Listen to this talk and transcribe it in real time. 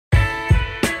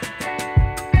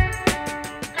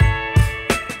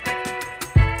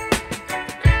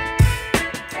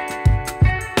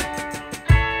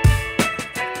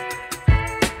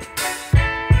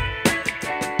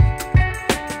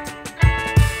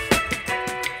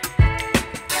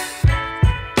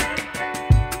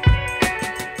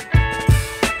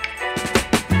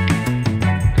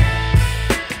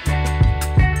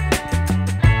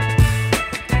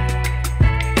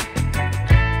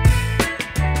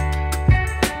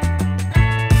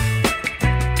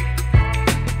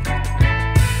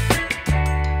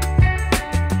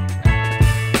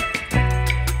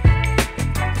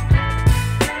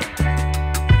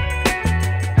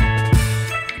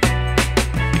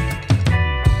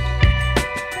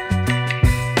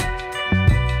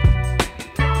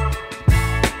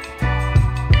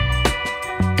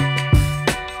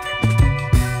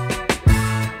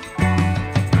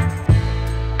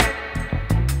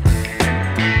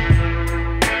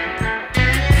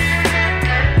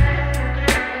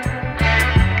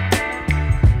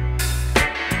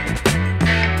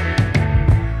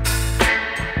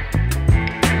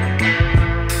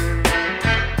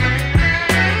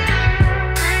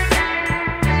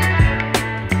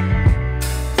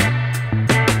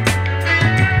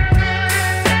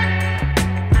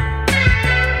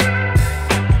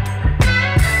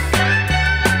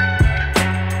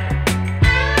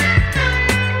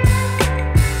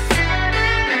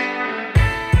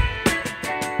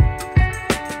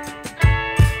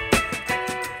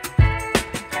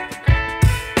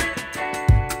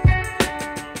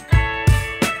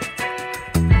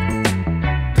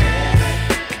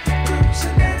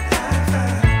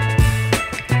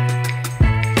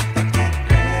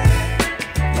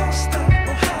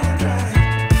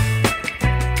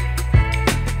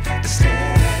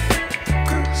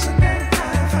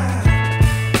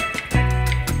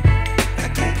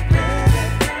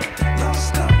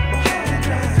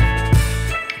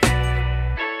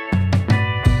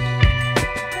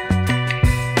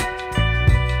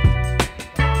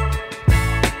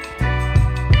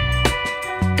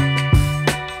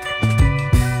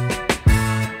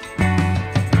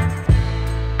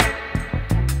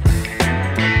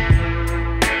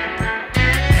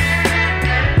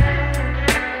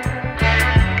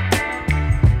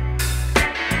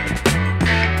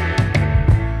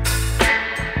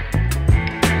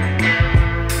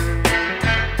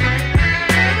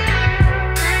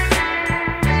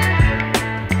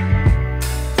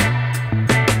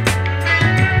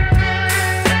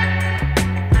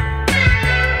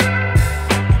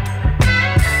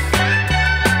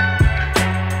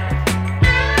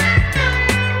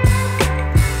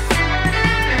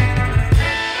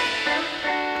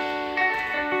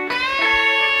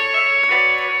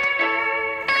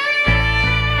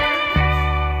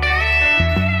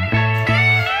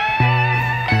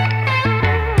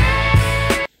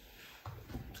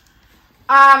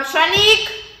Shanique.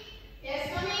 Yes,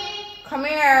 mommy. Come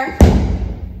here.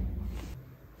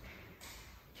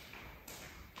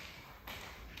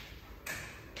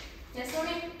 Yes,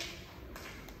 mommy.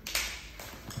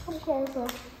 Come closer.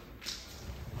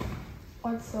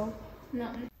 What's up?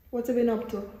 Nothing. What have you been up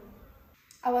to?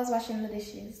 I was washing the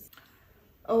dishes.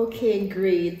 Okay,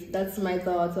 great. That's my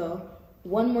daughter.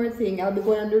 One more thing, I'll be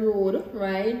going on the road,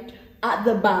 right? At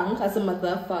the bank, as a matter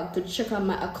of fact, to check on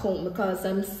my account because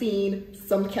I'm seeing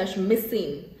some cash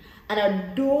missing. And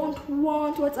I don't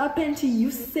want what happened to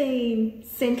you saying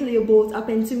simply about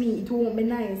happened to me. It won't be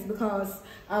nice because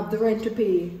I have the rent to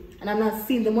pay. And I'm not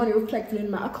seeing the money reflected in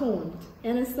my account.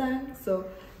 You understand? So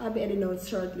I'll be heading out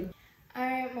shortly.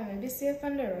 Alright, mommy, be safe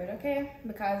on the road, okay?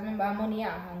 Because remember, money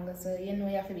are hunger, so you know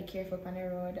you have to be careful on the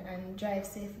road and drive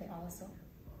safely also.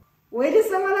 Wait a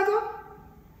second, ago.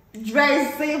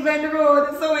 Drive safe on the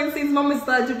road. So when since mommy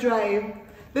start to drive,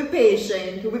 be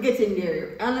patient. We're getting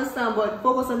there. I understand, but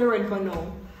focus on the rent for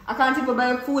now. I can't even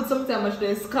buy food sometimes much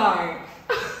this car.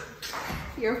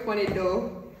 You're funny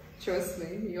though. Trust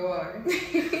me, you are.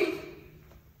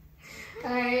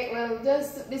 Alright, well,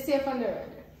 just be safe on the road.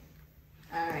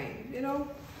 Alright, you know,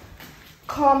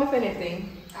 call me if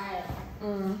anything. Alright.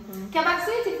 Mm-hmm. Come back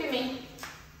sweetie for me.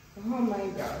 Oh my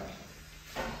god.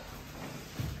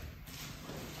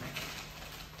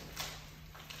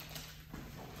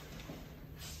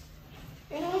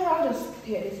 You know, I'll just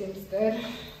get this instead.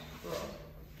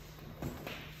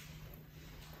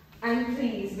 And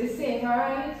please, be safe,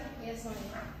 alright? Yes, mommy.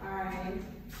 Alright.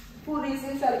 Put this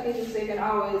inside the kitchen so you can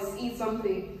always eat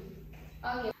something.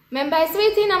 Okay. Remember,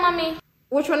 sweetie, no, mommy.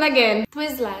 Which one again?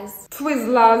 Twizzlers.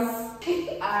 Twizzlers.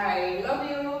 Alright, love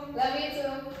you. Love you too.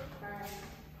 Alright.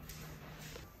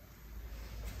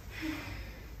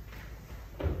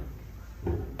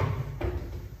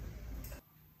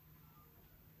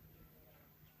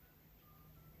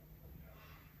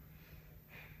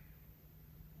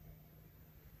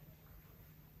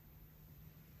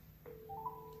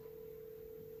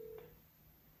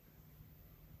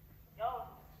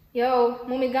 Yo,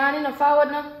 mommy gone in or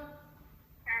forward now?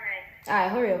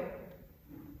 Alright, hurry up.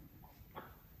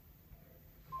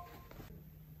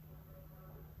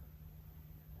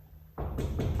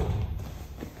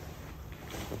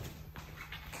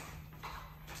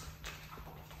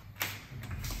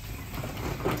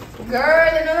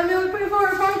 Girl, you know the milk before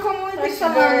you come with this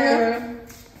girl.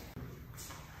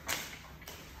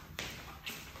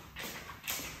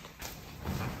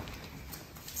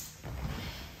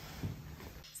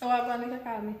 So what about you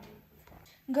call me?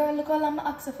 Girl, look how I'm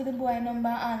asking for the boy number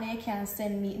and you can't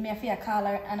send me. Me have to call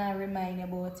her and I remind you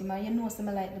about him. And you know some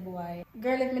like the boy.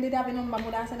 Girl, if me did have a number, I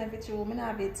would have sent it to you. I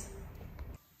have it.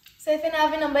 So if you don't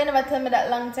have a number, you never tell me that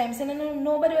long time. So no,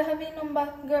 nobody will have a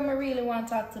number. Girl, I really want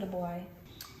to talk to the boy.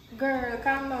 Girl,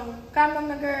 calm down. Calm down,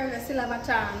 my girl. You still have a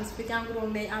chance. We can go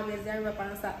down there always there up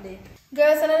on Saturday.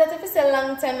 Girl, so now that if it's a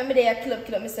long time, I'm there kill up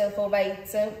myself over it.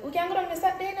 So we can go down this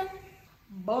Saturday now.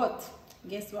 But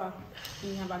guess what?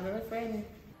 You have a girlfriend.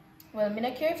 Well, I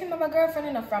don't care if you have a girlfriend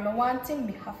enough. I want him,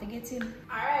 I have to get him.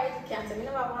 Alright, you can't tell me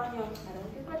about one you. I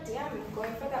don't give a damn. I'm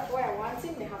going for that boy. I want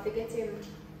him, I have to get him.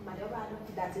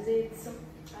 That is it.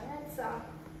 Alright, so.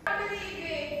 I'm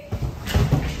leaving.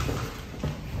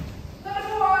 Good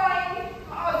boy.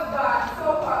 Husband. So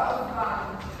far, husband.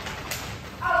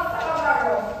 Outside of the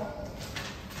room.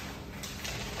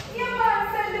 Yeah, man,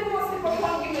 send the most people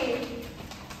come give me.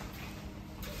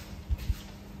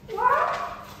 What?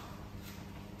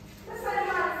 That's what the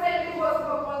man said the most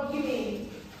people come give me.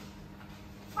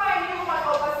 Find you one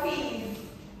overseas.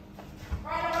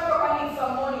 Right now, I need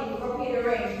some money to pay the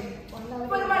rent.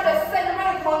 But the man just send the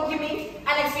money come give me and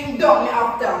next thing dump me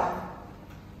after.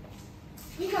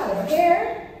 You can't care.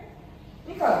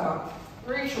 You can't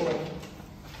Rachel.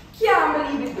 Can't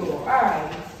believe it though.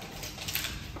 Alright.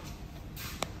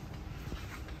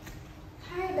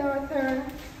 Hi, daughter.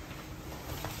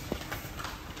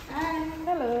 Hi.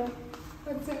 Hello.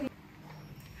 What's your name?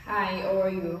 Hi, how are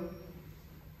you?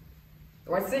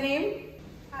 What's your name?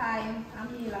 Hi, I'm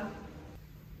Hila.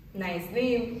 Nice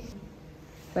name.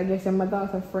 So I guess you're my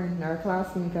daughter's friend or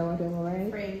classmate or whatever, right?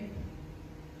 Friend.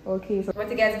 Okay, so what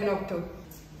you guys been up to?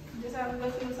 Just have to go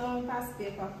through some past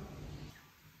paper.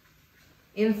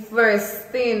 In first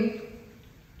thing.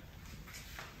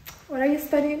 What are you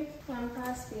studying? One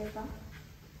past paper.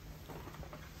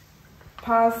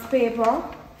 Past paper.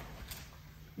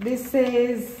 This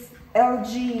is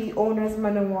LG Owner's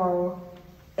Manual,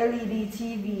 LED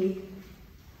TV.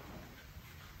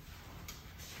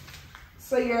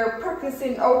 So you're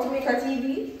practicing how to make a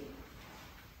TV?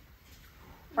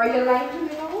 Are you lying to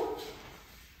me now?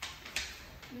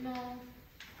 No.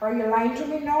 Are you lying to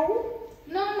me now?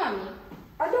 No, mommy.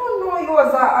 I don't know you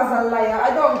as a liar.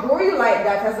 I don't grow you like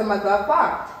that as a matter of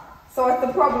fact. So what's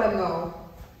the problem now?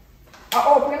 I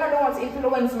hope you don't want to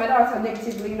influence my daughter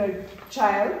negatively,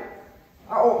 child.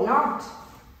 I hope not.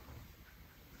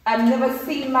 I've never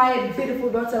seen my beautiful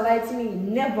daughter lie to me.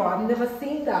 Never. I've never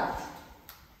seen that.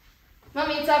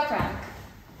 Mommy, it's a prank.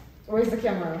 Where's the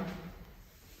camera?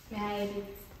 I hide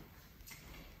it.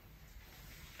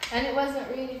 And it wasn't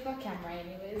really for camera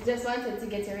anyways. Just wanted to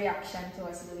get a reaction to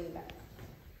us doing that.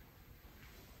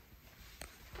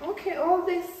 Okay, all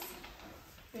this.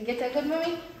 You get a good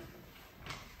mommy?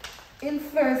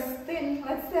 Interesting.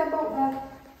 Let's say about that.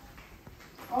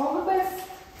 All the best.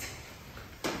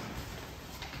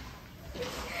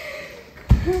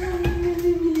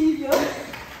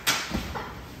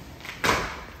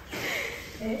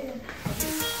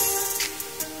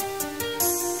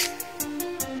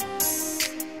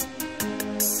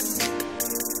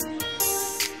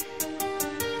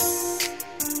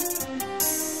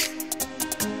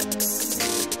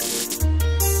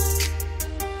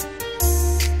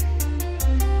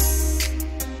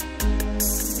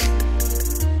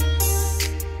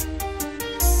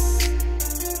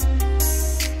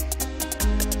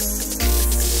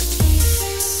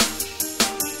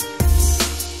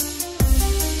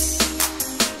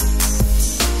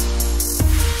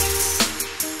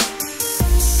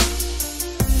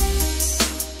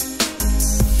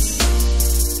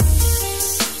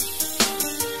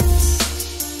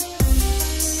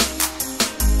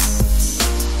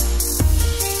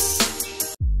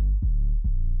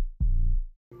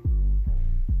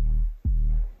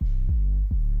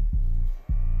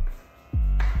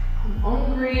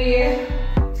 Hungry.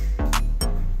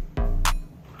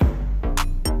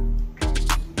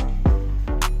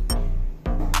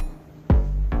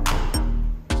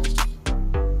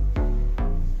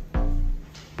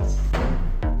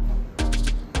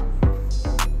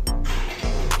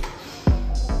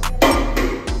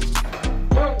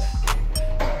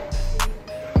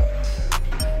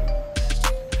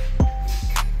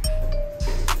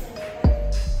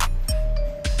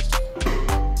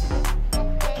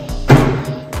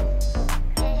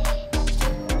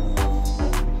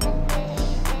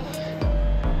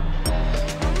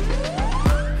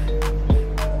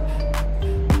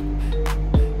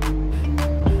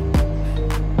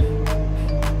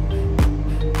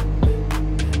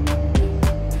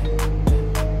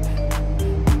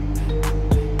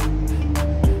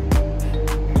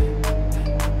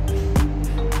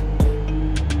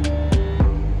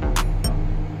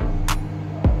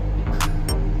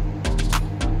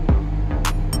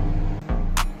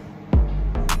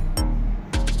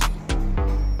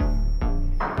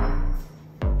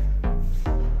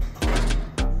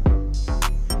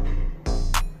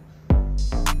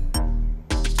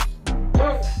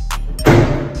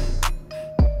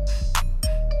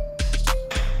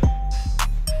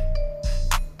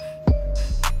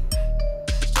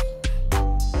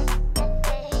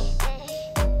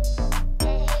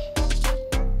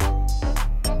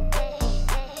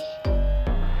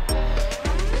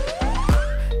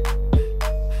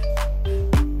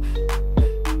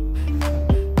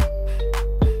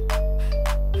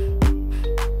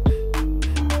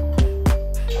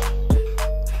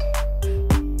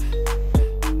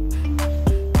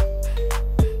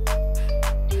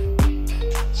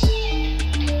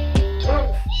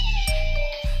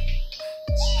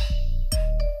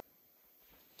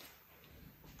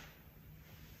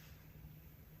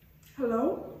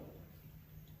 Hello?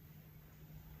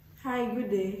 Hi, good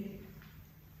day.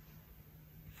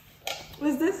 Who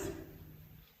is this?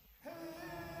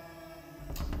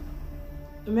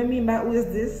 What I mean by who is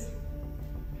this?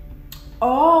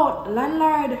 Oh,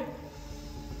 landlord.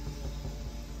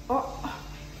 Oh,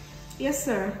 yes,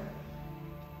 sir.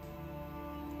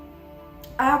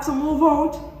 I have to move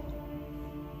out.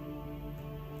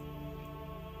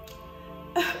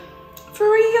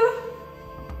 For real?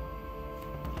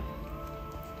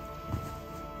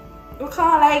 We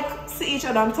can't like see each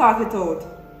other and talk it out.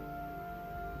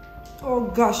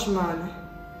 Oh gosh, man.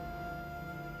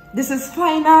 This is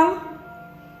final.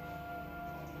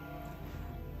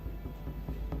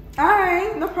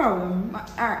 Alright, no problem.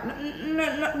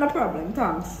 Alright, no problem.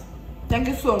 Thanks. Thank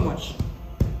you so much.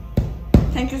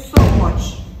 Thank you so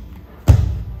much.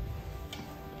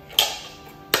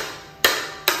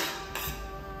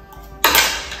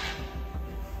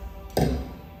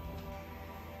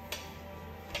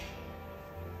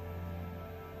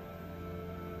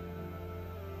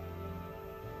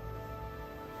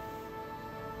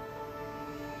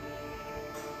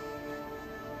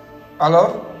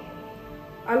 Hello?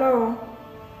 Hello.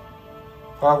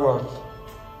 What?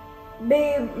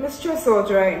 Babe, I'm stressed out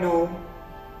right now.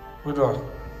 With what?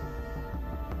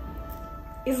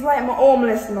 It's like I'm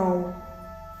homeless now.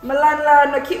 My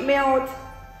landlord no kick me out.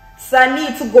 So I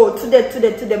need to go today.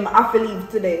 I have to leave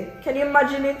today. Can you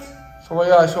imagine it? So why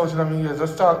you are shouting at me here?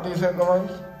 Just talk decent, man.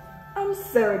 I'm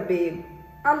sorry, babe.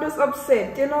 I'm just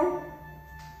upset, you know?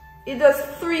 It's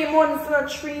just 3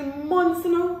 months, 3 months,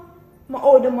 you know? My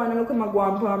older man, I'm going to go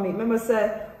and for me. Remember,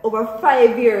 say, over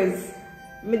 5 years,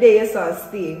 my day is to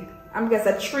stay. I'm going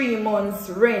to 3 months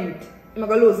rent. I'm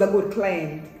going to lose a good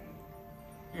client.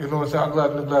 You know, say, I'm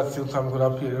glad still I'm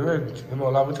going to pay the rent. You know,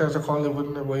 let me tell you, I can't live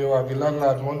with me, but you want to give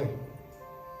landlord money.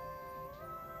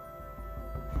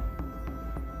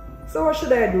 So what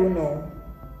should I do now?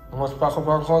 I must pack up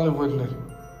and come live with me.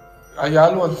 Are you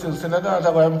alone still? Send a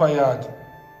daughter go Empire Yard.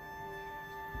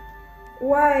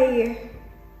 Why?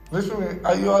 Listen to me,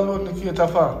 are you alone in the cater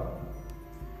for?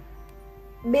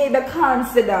 Babe, I can't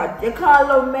say that. You can't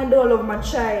love me and don't love my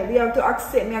child. You have to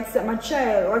accept me, accept my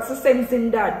child. What's the sense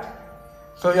in that?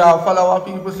 So you have follow what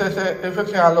people say, if you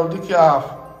can't love the calf,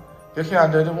 you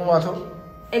can't do the woman too?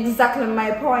 Exactly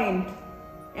my point.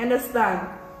 You understand?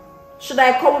 Should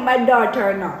I come with my daughter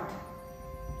or not?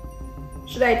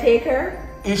 Should I take her?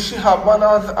 If she have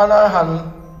bananas on her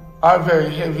hand are very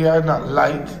heavy or not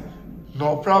light,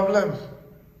 no problem.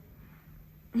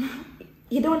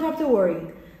 You don't have to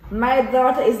worry. My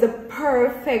daughter is the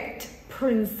perfect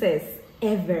princess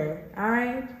ever.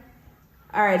 Alright?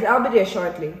 Alright, I'll be there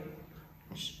shortly.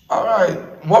 Alright,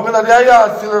 but I'm not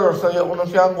there still, so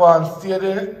you can go and stay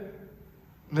there.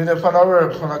 Need them for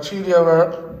work, for a 3-day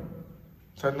work.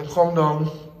 So you come down.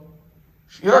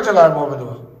 You don't tell her about me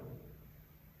though.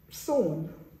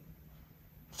 Soon.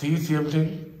 See, same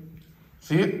thing.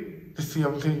 See it? The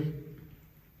same thing.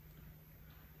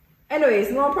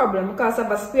 Anyways, no problem. Because I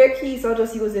have a spare key, so I'll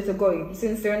just use it to go in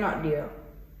since they're not there.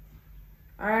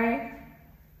 Alright?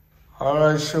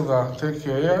 Alright, sugar. Take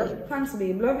care, yeah? Thanks,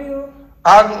 babe. Love you.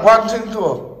 And one thing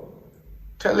too.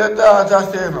 Tell your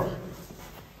daughter, say, you know,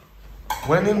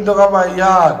 when in my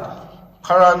yard,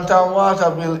 current and water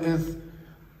bill is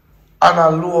on a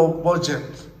low budget.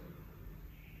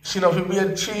 She not be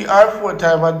paid 3 or 4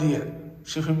 times a day.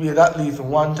 She be paid at least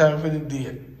 1 time for the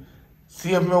day.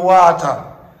 Save me water.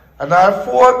 And our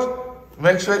fourth,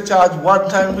 make sure you charge 1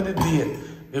 time for the day.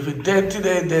 If it's dead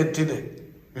today, dead today.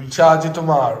 You charge it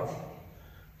tomorrow.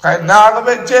 Because now I'm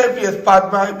going to make JPS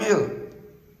pad my bill.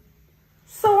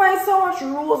 So why so much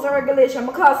rules and regulation?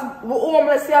 Because we're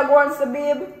homeless, you're going to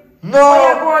babe? No.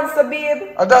 Why you going to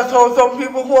babe? And that's how some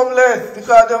people homeless.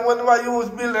 Because then when they use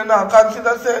building now,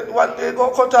 consider say one day go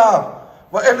cut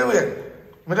off. But anyway,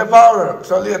 with the power,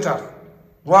 so later.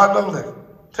 Go on down there.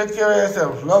 Take care of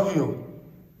yourself. Love you.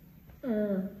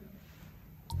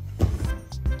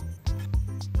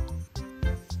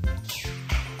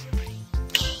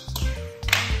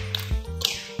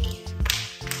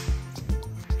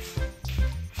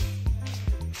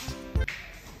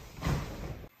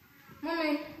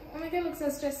 Mommy, you look so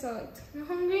stressed out. You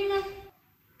hungry now?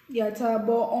 You're talking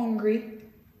about hungry.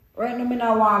 Right now, I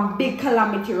don't want big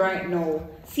calamity right now.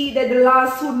 See that the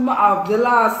last food I have, the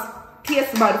last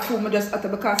taste bad food I just ate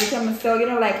because you can still, you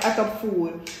know, like ate up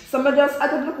food. So I just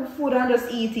ate up little food and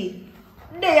just eat it.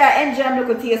 They are enjoying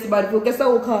little taste bad food. Guess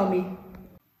who call me?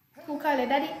 Who call it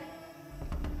daddy?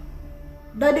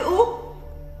 Daddy who?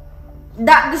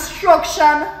 That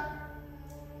destruction.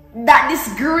 That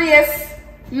disgrace.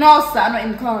 No, sir, not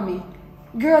him call me.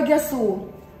 Girl, guess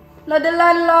who? Not the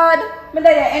landlord. Me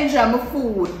there enjoy my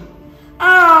food.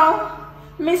 Oh,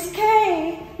 Miss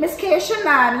K. Miss K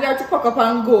Shannon, you have to pack up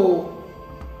and go.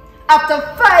 After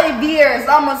 5 years,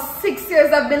 almost 6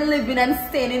 years I've been living and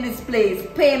staying in this place,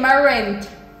 paying my rent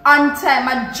on time.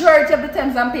 Majority of the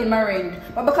times I'm paying my rent.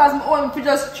 But because I'm only for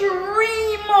just 3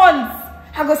 months,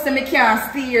 I go say me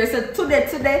can't stay here. So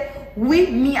today,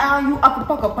 me and you have to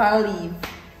pack up and leave.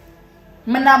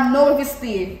 Man, I'm no if you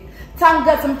stay. Thank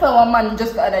God some fellow man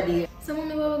just the other day. So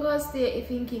mommy, where we go stay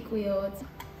if you kick we out?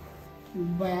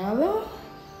 Well,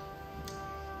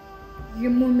 your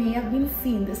mommy have been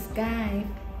seeing this guy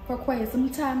for quite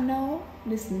some time now.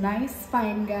 This nice,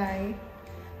 fine guy.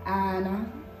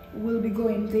 And we'll be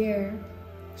going there.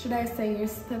 Should I say your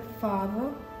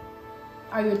stepfather?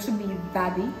 Are you to be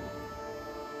daddy?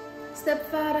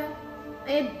 Stepfather?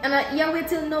 And you wait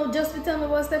till now just to tell me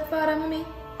about stepfather, mommy?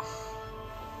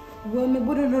 Well, me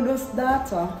wouldn't know this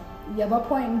daughter. You have a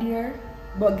point there.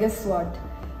 But guess what?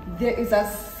 There is a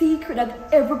secret that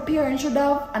every parent should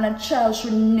have and a child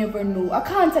should never know. I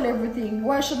can't tell everything.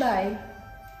 Why should I?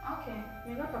 Okay,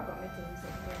 you're not pack up my things.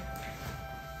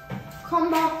 Okay.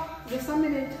 Come back. Just a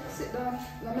minute. Sit down.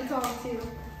 Let me talk to you.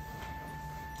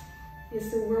 You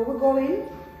see, where we're going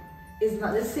is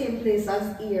not the same place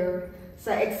as here.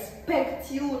 So I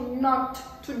expect you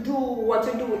not to do what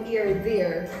you do here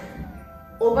there.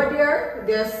 Over there,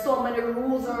 there are so many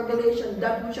rules and regulations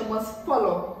that which you must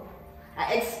follow.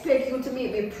 I expect you to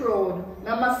make me proud.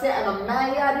 I must say, I'm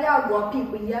my yard, you go to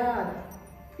people's yard.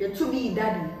 You're to be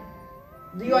daddy.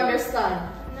 Do you understand?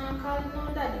 No, I'm calling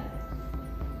no daddy.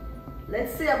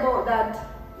 Let's say about that.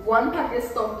 One packet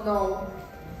stuff now.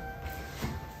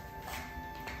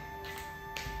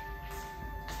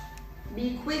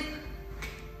 Be quick.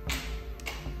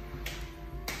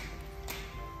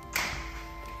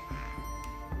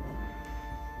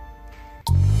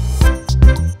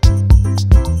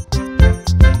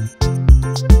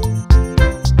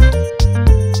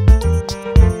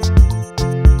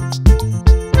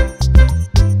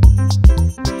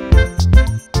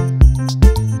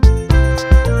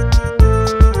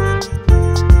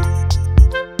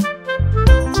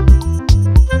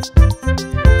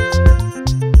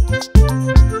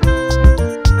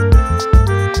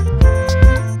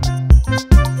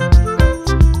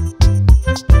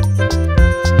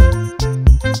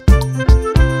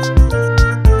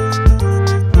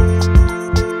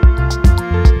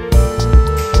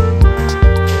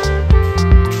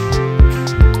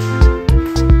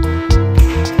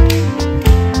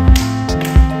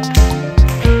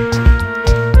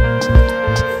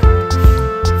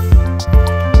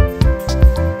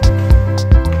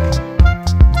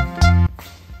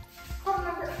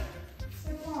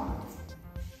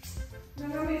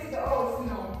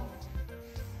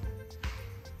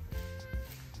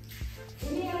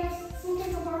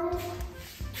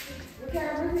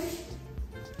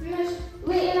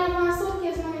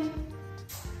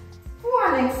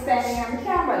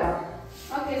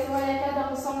 Okay, so when I get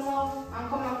up some more and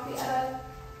come up with other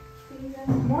things.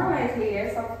 More likely,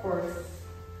 yes, of course.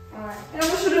 Alright. You know,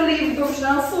 we should leave the ocean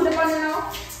and sew the money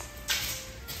now.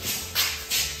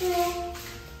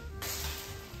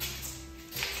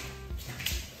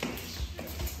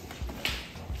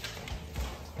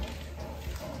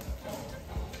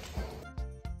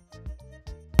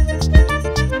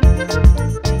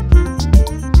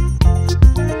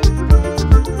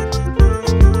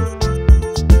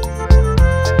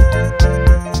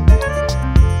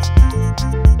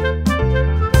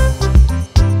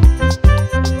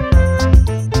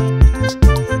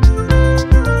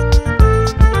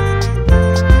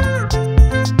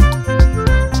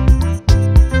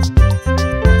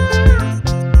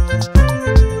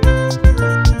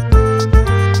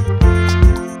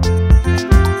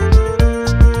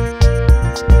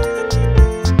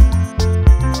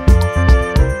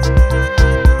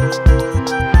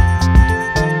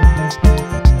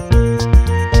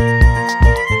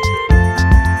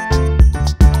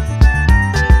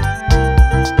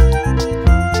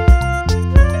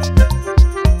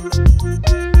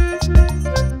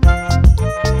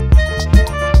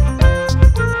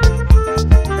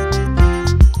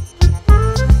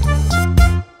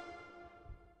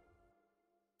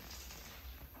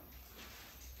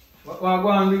 What go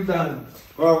on, big time?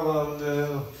 I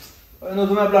know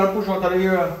some people push out of the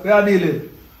area. Where are you dealing?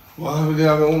 Well, we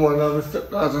have a woman that we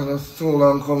stepdaughter that's so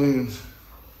long coming.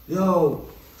 Yo,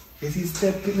 if you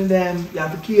step in them, you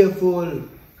have to be careful.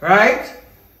 Right?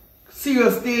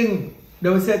 Serious thing. They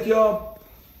will set you up.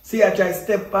 See, I try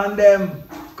step on them.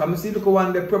 Come see, look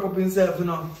one they prep up himself, you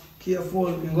know.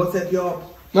 Careful, he go set you up.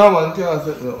 No man, can't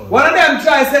set me up. One of them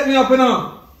try set me up, you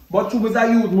know. But true is I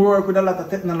use more work with a lot of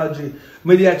technology.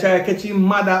 Maybe I try to catch him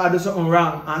mother or do something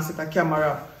wrong and set a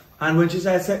camera. And when she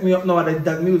try to set me up now,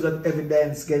 that means that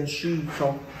evidence against she.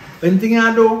 So anything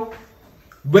I do,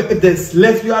 but if they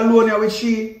left you alone here with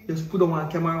she, just put on one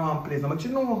camera in one place. But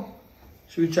you know,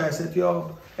 she will try to set you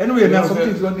up. Anyway, there are some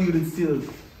things going to deal with still.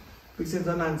 Fix it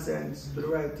the nonsense, do the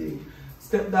right thing.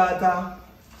 Stepdaughter,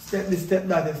 step this,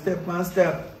 stepdaughter, step one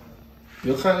step.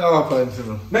 You can't have a point, you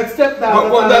know. Next stepdaughter.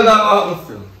 What does that happen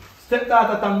still?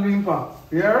 Stepdaughter tang green pa.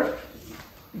 Here?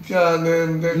 You can't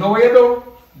then. You know what you do?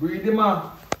 Breathe the man.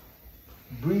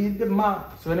 Breathe the man.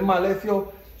 So when the man left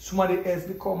you, somebody else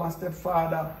become a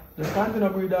stepfather. Just continue to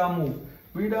breathe and move.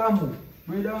 Breathe and move.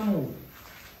 Breathe and move.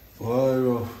 Why,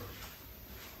 bro?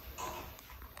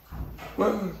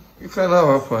 Well, you can't have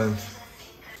a point.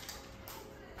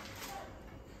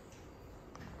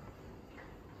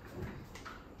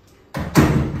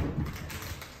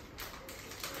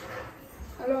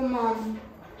 Hello, Mom.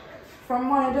 From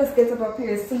morning, just get up up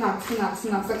here, snack.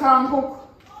 I can't cook.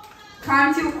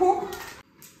 Can't you cook?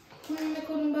 I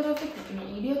couldn't better pick it, you know.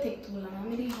 You do take too long. I'm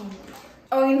really hungry.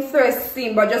 Oh, in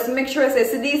thirsty, but just make sure I say,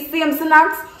 see these same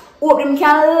snacks, hope them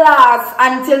can last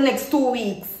until next 2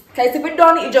 weeks. Because if it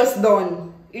done, it just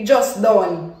done. It just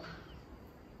done.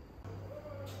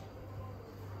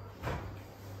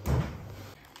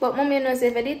 But mommy, you know, say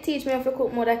if I did teach me how to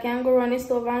cook more, I can go run the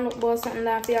stove and look about something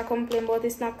that I complain about the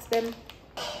snacks them.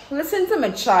 Listen to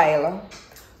me, child.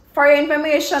 For your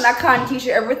information, I can't teach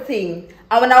you everything.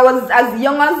 And when I was as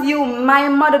young as you, my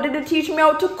mother didn't teach me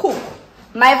how to cook.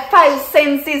 My 5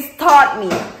 senses taught me.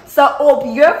 So I hope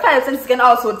your 5 senses can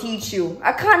also teach you.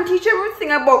 I can't teach you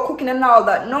everything about cooking and all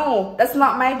that. No, that's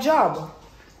not my job.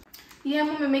 Yeah,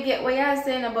 mommy, me get what you're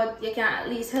saying, but you can at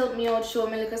least help me out, show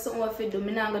me like something what to do.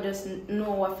 Me not gonna just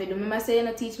know what to do. Me might say you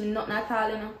not teach me nothing at all,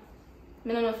 you know.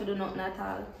 Me don't know if to do nothing at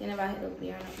all. You never help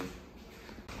me or nothing.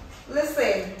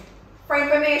 Listen, for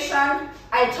information,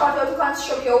 I taught you how to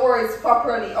construct your words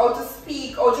properly, how to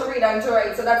speak, how to read and to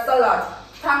write. So that's a lot.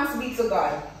 Thanks be to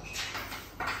God.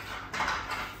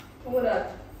 What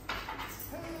that?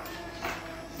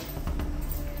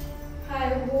 Hi,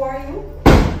 who are you?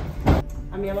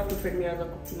 I'm here to friend me as a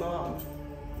cook to my mom.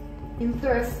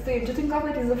 Interesting. Do you think of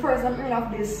it is the first I'm hearing of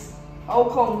this? How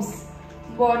comes?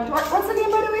 But what's the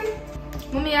name, by the way?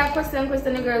 Mommy, I question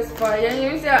the girls for you.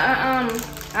 You say,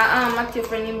 ask your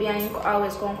friend in behind, you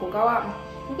always come cook.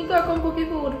 You can go come cook your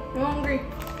food. You're hungry.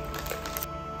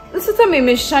 Listen to me,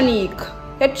 Miss Shanique.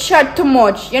 You chat too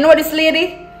much. You know this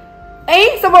lady?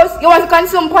 Hey, suppose you want to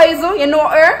consume poison? You know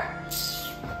her?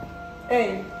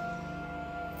 Hey,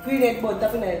 grenade bud,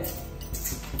 tapping it.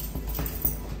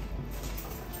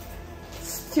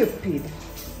 Stupid.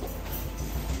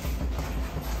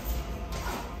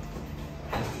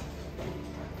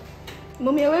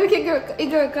 Mommy, where can you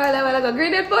girl call that like a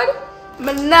graded bud?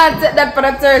 But not take that for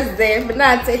a Thursday. But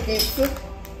not take it.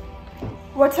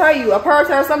 What are you? A parrot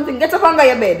or something? Get up and go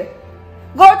your bed.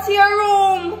 Go to your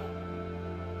room.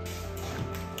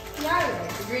 Yeah,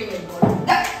 it's a graded bud.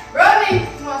 Running!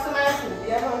 You want some of your food?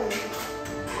 Yeah, honey.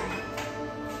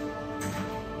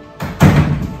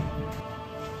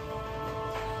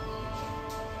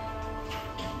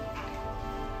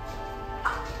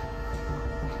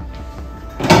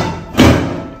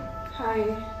 Hi,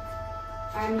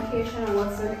 I'm Keisha and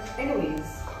Watson. Anyways,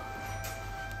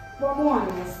 what more on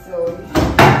this story?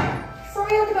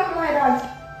 Sorry, look at me like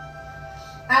that.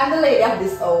 I'm the lady of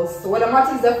this house, whether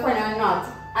Matty is a friend or not.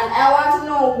 And I want to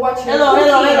know what you're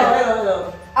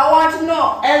Hello. I want to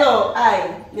know. Hello,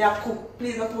 I. Yeah, cook.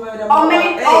 Please don't cook with How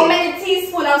many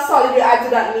teaspoons of salt you add to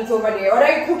that meat over there? What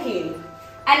are you cooking?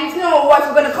 I need to know what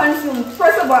you're going to consume.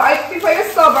 First of all, I prepare your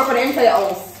supper for the entire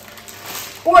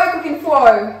house. Who are you cooking for?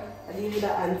 I didn't need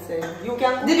the answer. You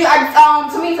can cook. Did you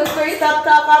add tomatoes to it? Stop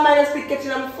talking, man. Speak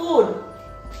kitchen and food.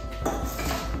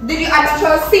 Did you add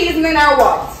natural seasoning or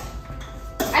what?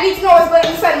 I need to know what's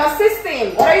going inside my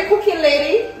system. What are you cooking,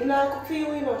 lady? Me not cook for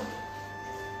you, you know.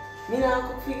 Me not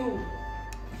cook for you.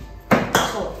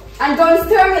 So. And don't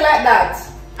stir me like that.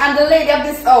 I'm the lady of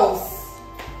this house.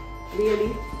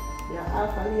 Lady? Yeah,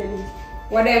 half a lady.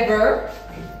 Whatever.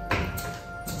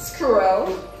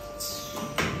 Squirrel.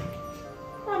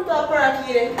 I'm the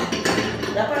parakeet.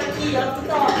 The parakeet, you have to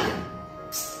talk.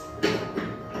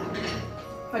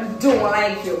 I don't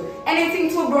like you. Anything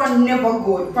too brown, never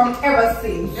good. From ever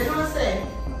since. You know what I'm saying?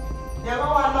 You're going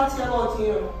to want much about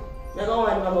you. You're going to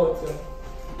want about you.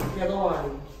 You're going to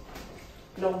want.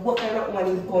 You know, what kind of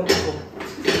money is going to go?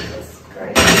 Jesus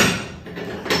Christ.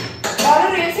 Why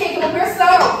don't you take him up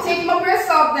yourself? Take him up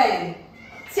yourself then.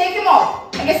 Take him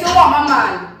up. I guess you want my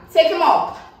man. Take him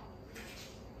up.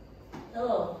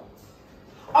 Hello.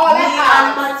 All Me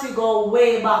that and Matty go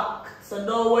way back. So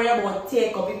don't worry about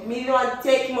take up. If me don't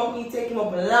take him up, me take him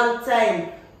up a long time.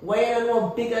 Why you don't know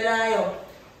bigger than you?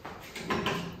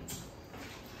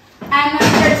 I'm not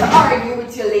here to argue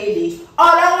with you, lady.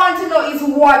 All I want to know is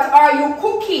what are you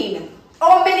cooking?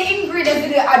 How many ingredients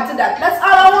did you add to that? That's all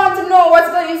I want to know. What's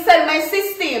going inside my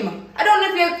system? I don't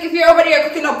know if you're over there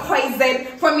cooking up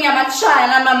poison for me. I'm a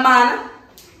child. I'm a man.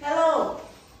 Hello.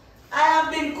 I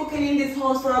have been cooking in this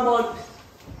house for about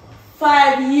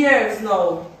 5 years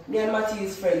now. Me and Matty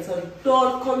is friends, so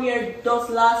don't come here just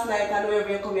last night and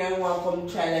wherever you come here and want to come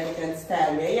try like you can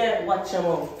style me. Here, watch your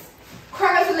mouth.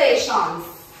 Congratulations.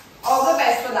 All the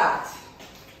best for that.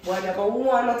 Boy, I go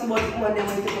one Matty but one day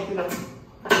when you take up, you know.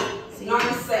 See?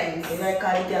 Nonsense. You like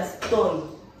how it gets done.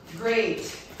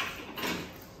 Great.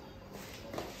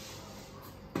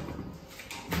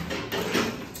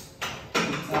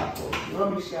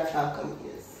 Rubbish you are talking,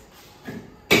 yes.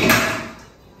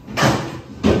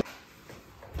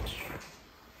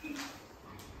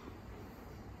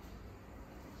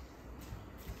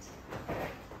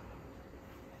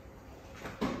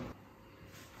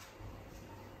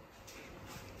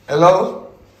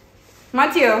 Hello?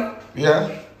 Matthew,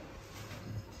 Yeah?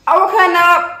 What kind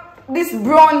of this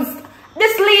bronze,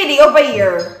 this lady over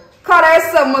here? Call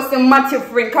her some must be Matthew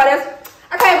friend. Call her,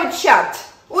 I can't even chat.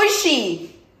 Who is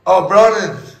she? Oh,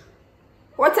 Browning.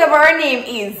 Whatever her name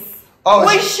is. Oh, who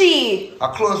is she? A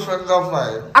close friend of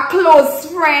mine. A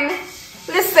close friend?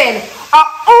 Listen, I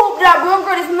hope that brown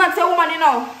girl is not a woman, you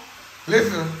know.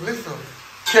 Listen.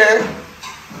 Okay?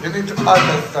 You need to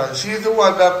understand. She's the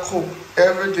one that cooks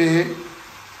every day.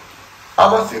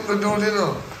 I'm a single dude, you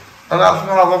know. And I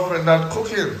have a friend that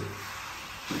cooking.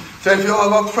 So if you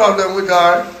have a problem with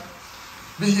her,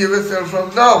 behave yourself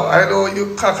from now. I know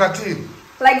you cockatoo.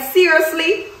 Like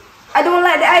seriously? I don't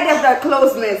like the idea of that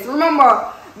closeness.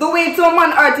 Remember, the way to a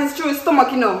man hurt is through his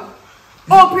stomach, you know.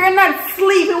 Hope you're not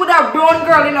sleeping with that brown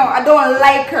girl, you know. I don't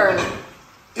like her.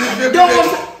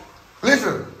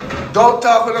 Listen, don't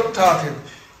talk when I'm talking.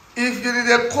 If you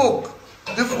didn't cook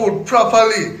the food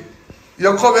properly,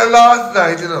 you come here last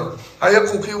night, you know, and you're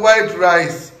cooking white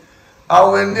rice.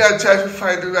 And when they are trying to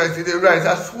find the rice,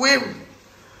 I swim.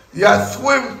 You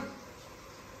swim.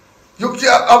 You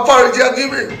can't, a porridge you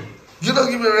give me. You don't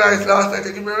give me rice last night,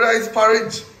 you give me rice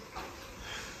porridge.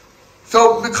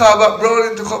 So, because I'm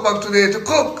Browning to come back today to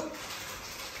cook.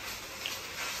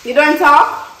 You don't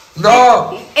talk?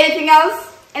 No. Anything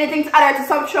else? Anything to add or to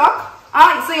subtract?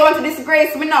 So you want to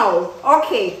disgrace me now?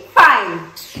 Okay, fine.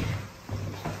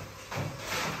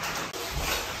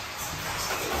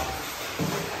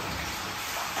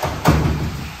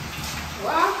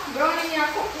 Well, Browning, you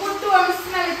cook good too. I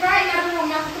smell it right in the room.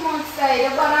 You have to come outside.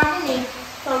 You're bad me.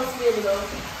 Thanks, baby, love.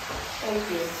 Thank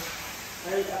you.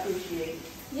 I really appreciate it.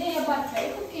 Yeah, you're bad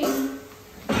for cooking.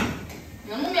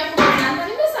 No, mommy, I cook and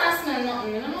you don't smell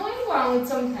nothing. You don't know what you want with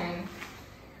sometimes.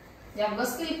 You have to go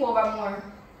sleep over more.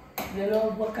 You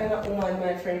know what kind of woman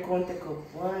my friend can't take up?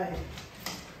 Why?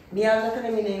 Me and look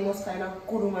at me name was kind of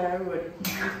good woman I road.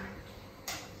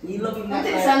 You love him I that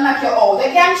think much. I'm not your old.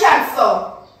 They can't chat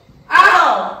so.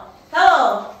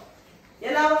 Hello.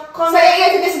 You know, come So you're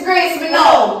here to disgrace me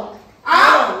now?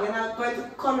 No, you're not going to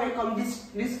come and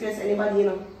disgrace anybody, you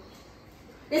know.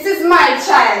 This is my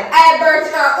child. I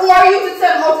birthed her. Who are you to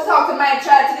tell me how to talk to my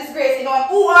child to disgrace you? Know?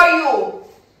 Who are you?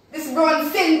 This brown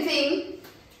thin thing.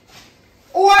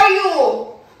 Who are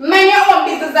you? Mind your own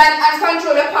business and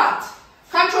control your pot.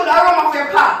 Control the aroma of your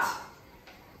pot.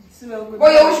 Boy,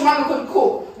 you wish mommy could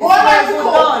cook. Go on her to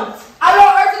cook.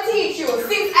 Allow her to teach you.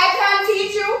 Since I can't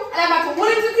teach you, and I'm not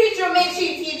willing to teach you, make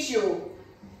she teach you.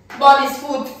 But this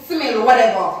food, smell,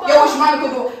 whatever. You wish mommy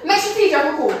could do. Make she teach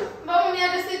her to cook. But mommy,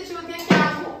 I just said you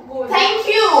can't cook good. Thank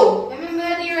you. I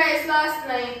made the rice last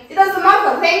night. It doesn't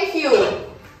matter. Thank you.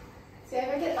 See,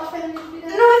 I get offended with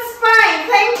that. No, it's fine.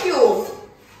 Thank you.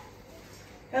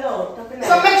 Hello,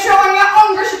 So make sure when you're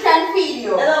hungry, she can feed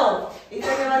you. Hello. If you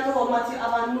never know how much you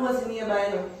have a nose nearby,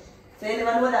 you know. So you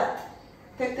never know that.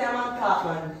 Take time and talk,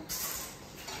 man.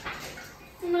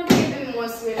 I'm not giving more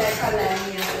sweet like a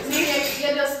lamb.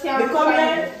 You just can't Become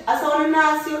here, I saw you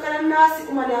nasty, what kind of nasty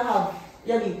woman you have?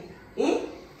 You mean? Eh?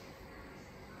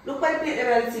 Look what the plate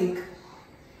there and think.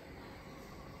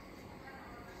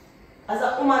 As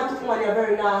a woman to woman, you're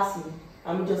very nasty.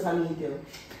 I'm just a medium.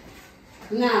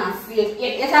 Nasty.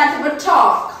 You can't even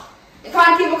talk. You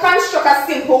can't even construct a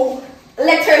simple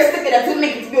letters together to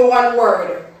make it be one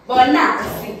word. But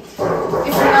nasty.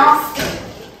 It's nasty.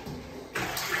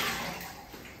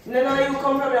 You know where you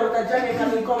come from, but a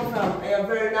Jamaican you come from, and you're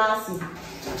very nasty.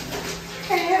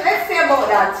 Let's see about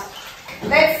that.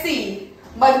 Let's see.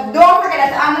 But don't forget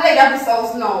that I'm the lady of this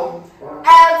house now.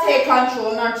 I'll take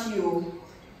control, not you.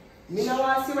 Me no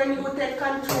want to see when you take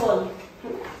control.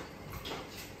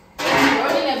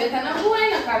 Running a bit and I'm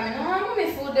going to come. I want my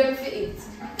food them to eat.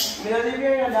 Me no live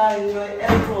here, darling, you know,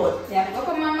 airport. Yeah, go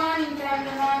come my morning time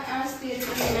and stay till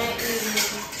my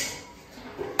evening.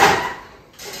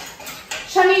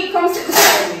 Shanique, come sit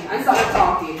beside me and start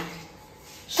talking.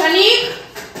 Shanique,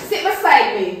 sit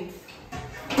beside me.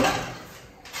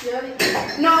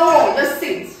 No, just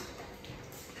sit.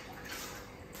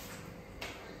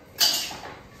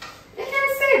 You can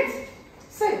sit.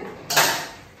 Sit.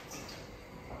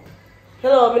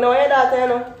 Hello, me know your daughter, you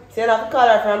know. So you have to call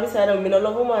her from beside me. Me no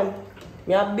love woman.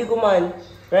 Me a big woman.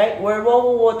 Right? Worry about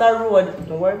who out the road.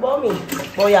 Don't worry about me.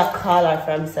 But you call her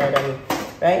from beside me.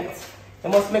 Right? You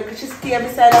must make she stay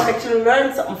beside her, make she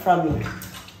learn something from me.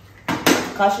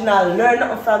 Because she not learn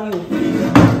nothing from you.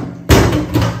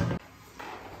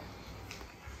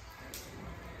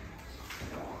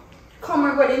 Come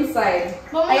and go inside.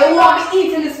 Mama, I don't want to be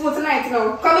eating this food tonight, you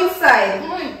know. Come inside.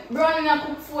 Browning a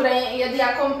cook food and you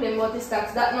are complaining about the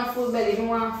stocks. That's not food belly, you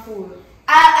want food.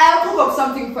 I'll cook up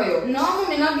something for you. No,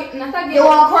 mommy, not again. You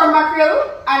want corn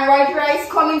mackerel and white rice?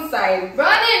 Come inside.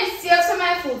 Brother, save some of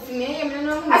my food for me. I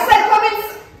said come in.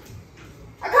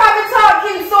 I can't be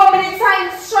talking so many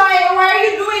times, Shine. Why are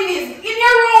you doing this? In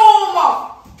your room.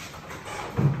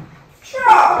 Sure.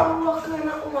 Oh, what kind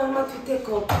of woman want to take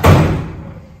up?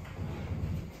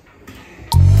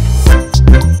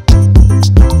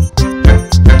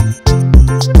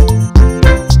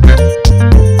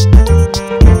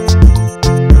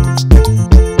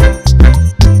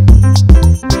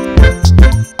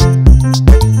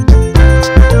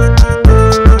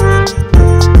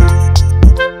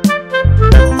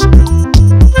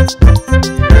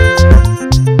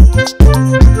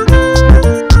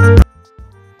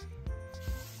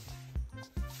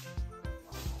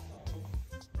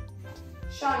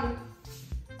 Sean,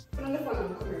 put on the phone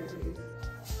and come here, please.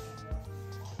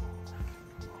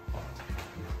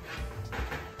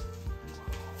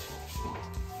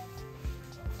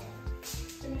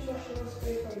 Finish washing your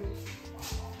spray for me.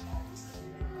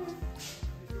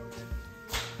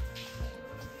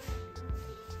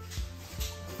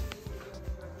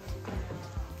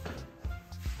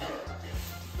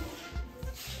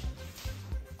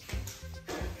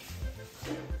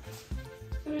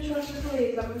 Finish washing your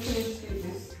plate, let me finish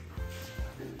this.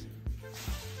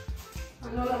 I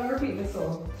know, let me repeat this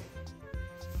all.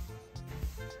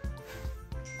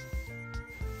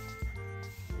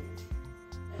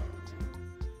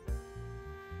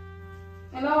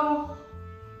 Hello?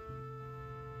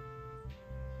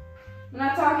 I'm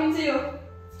not talking to you.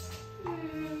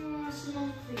 What's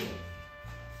wrong with you?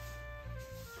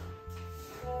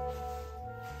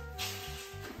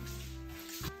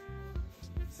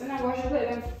 So now wash your plate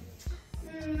then.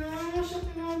 No, what's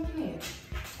up now?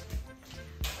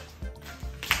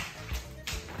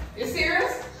 You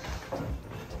serious?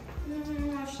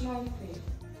 What's wrong with you?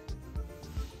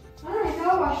 Alright,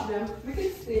 I'll wash them. We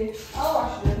can stay. I'll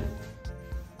wash them.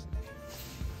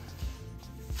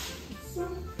 So.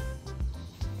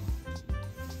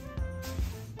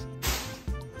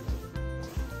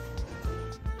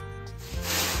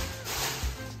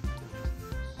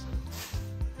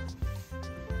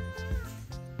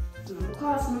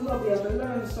 Because I love you, I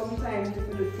learn sometimes to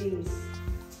do things.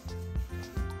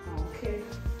 Okay.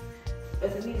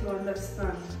 But I need to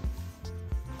understand.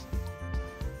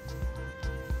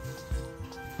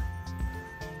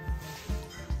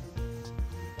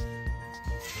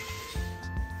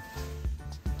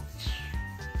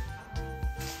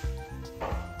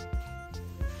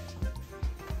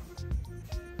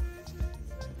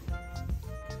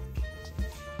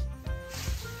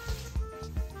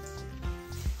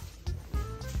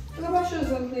 Look at my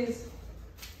shoes on, please.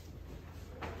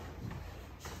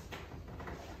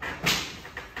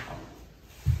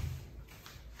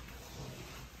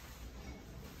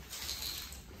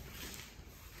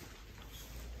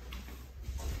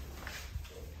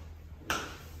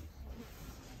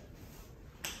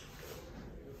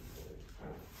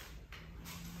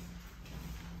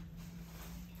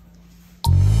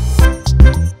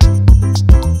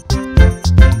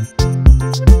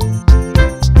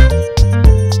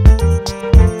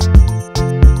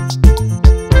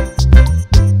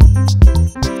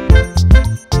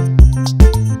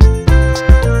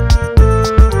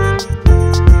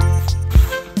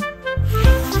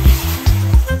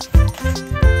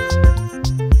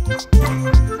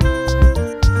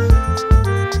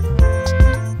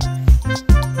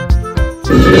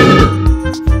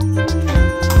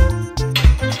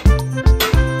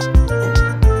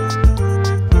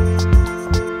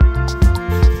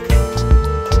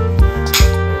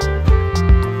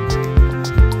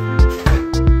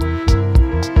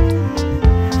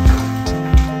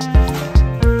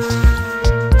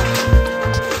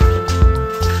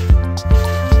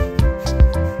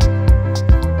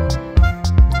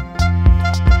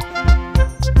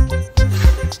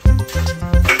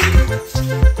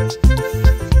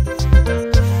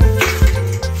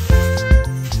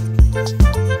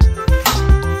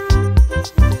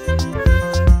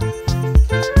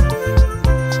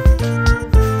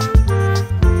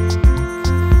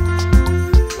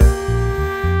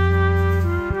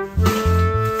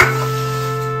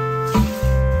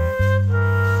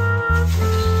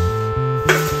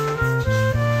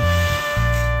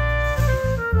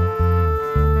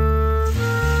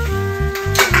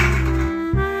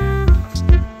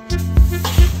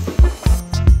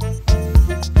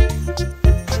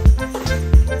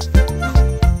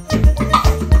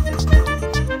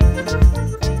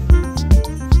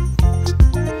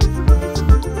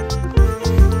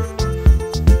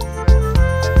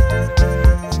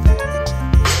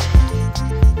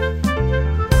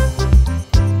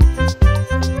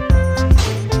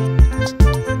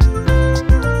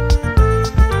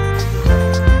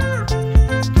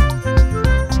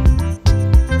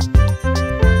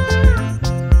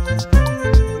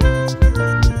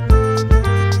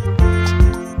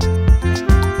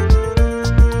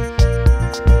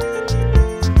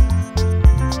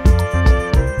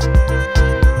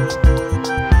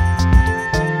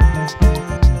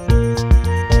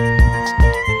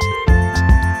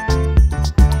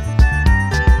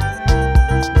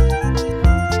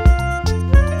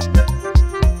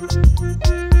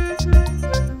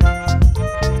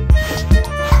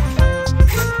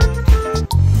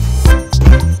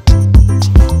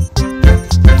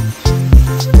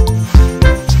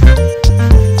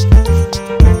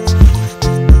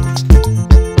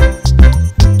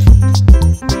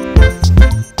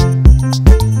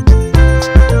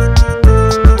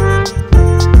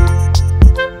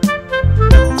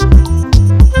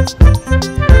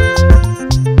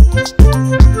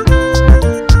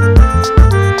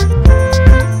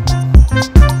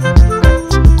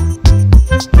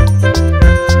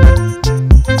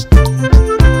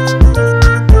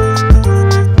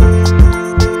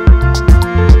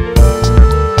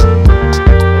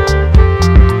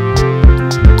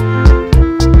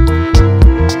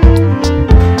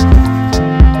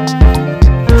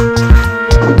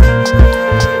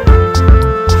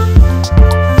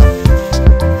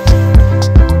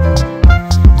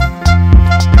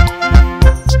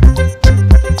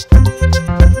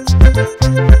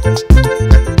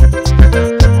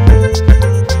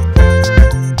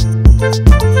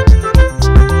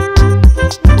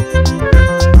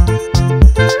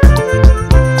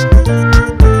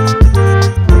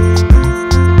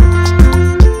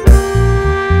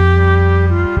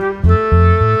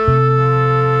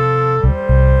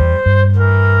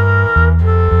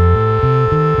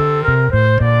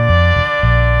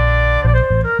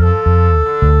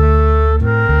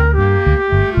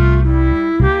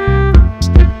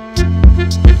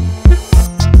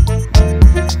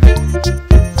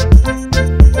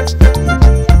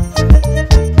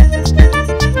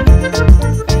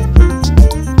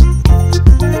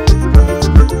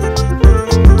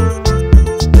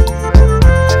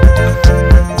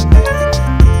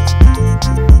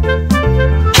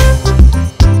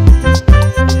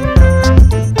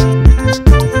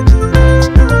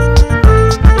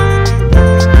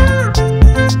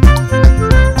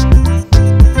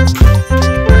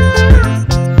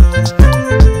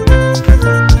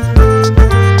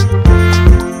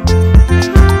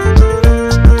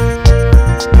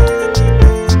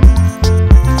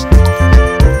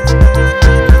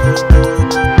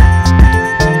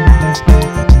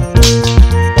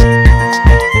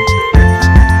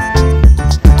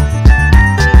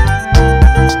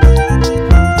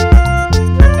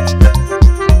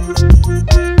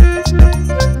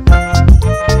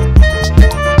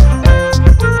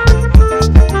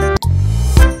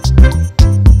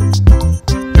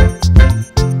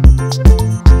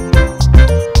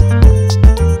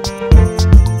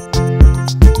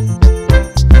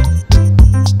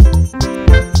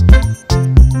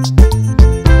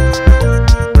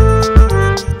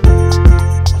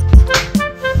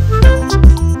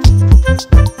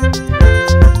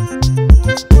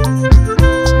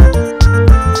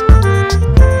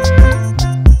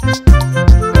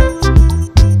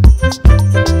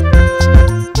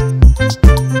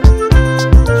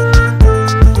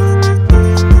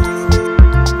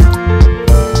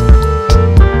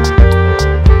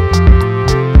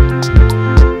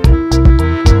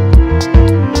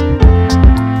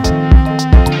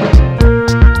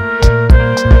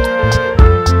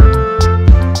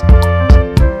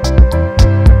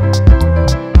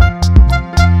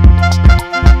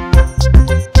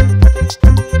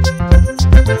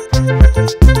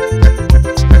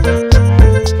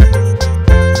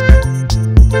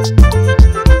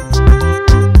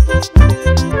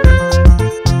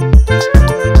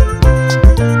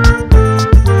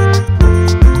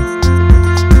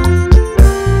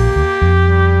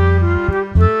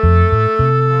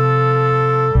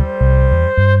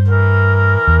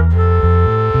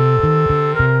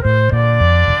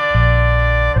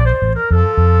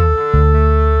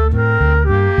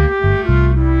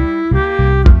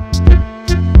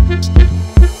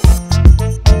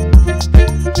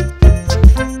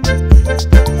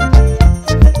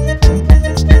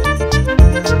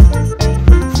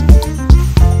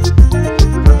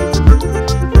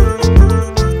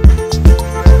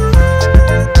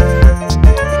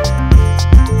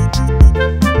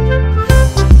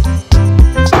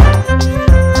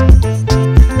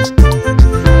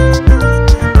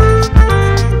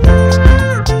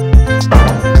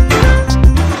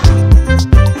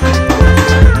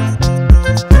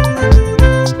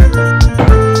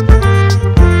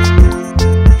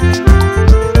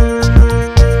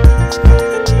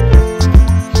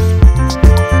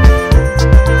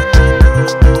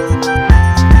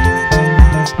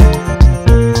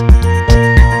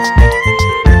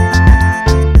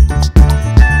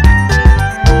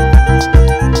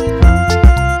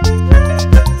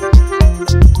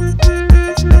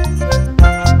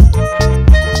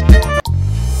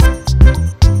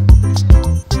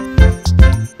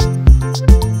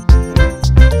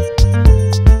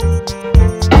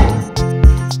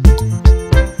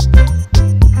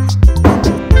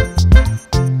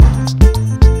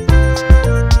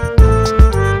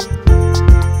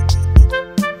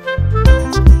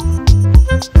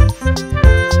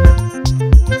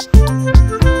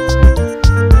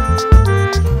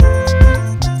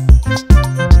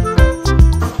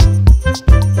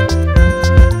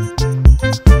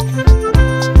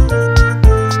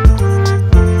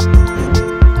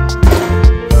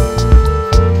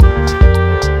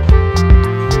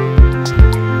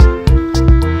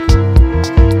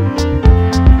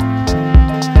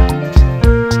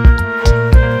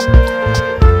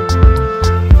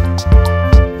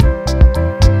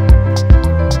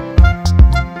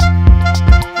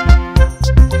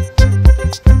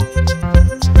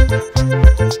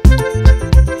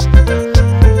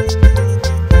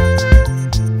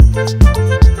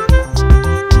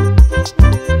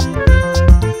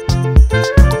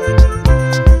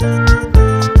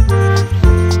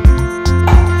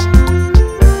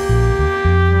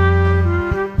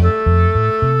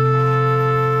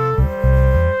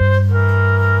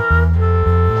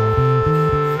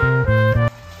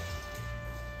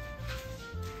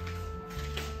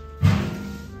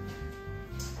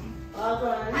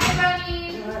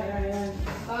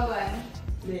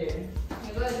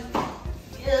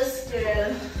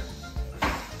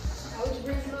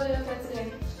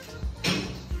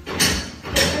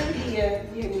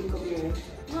 like you ain't come here.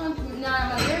 No,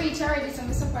 nah, I'm very rich already, so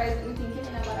I'm surprised that you think you're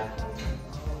about that.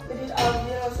 But it have,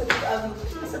 you know, so it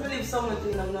have, so I believe someone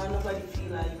thing I'm not, nobody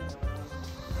feel like.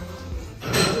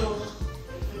 So,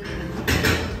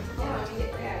 Yeah, I'm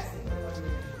get the ass.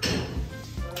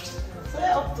 so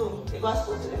you're up to? You go to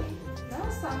school today? No,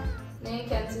 sir. Then you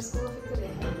can't see school for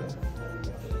today.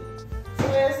 So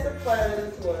where's the final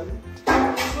one?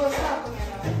 School stop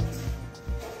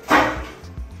now.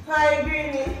 Hi,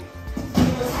 Greenie. You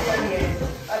must be on here.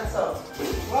 What's up?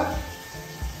 What?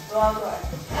 Wrong one.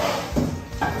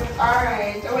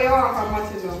 Alright, so what you want from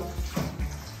Matthew now?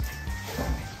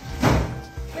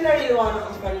 I don't really want to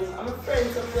come from I'm a friend,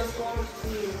 so I'm just going to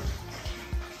see you.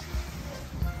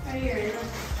 I hear you.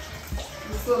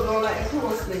 You still don't like the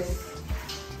closeness.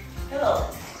 Hello.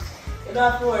 You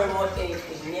don't have to worry about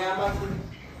anything. Yeah, Matthew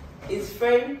is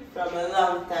friend from a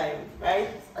long time, right?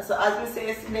 So as we say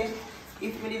yesterday,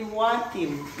 if we didn't want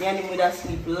him, me and him would have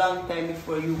sleep a long time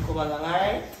before you come along,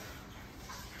 alright?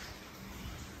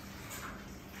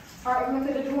 Alright, if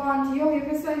I didn't want you, you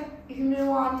can say, if you didn't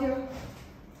want you.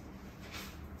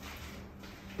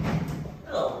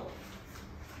 Hello.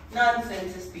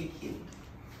 Nonsense is speaking,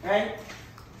 right?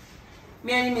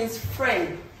 Me and him is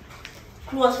friend.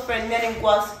 Close friend, me and him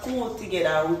go to school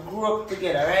together, we grew up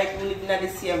together, right? We live in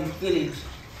the same village.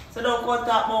 So don't go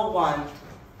talk about want.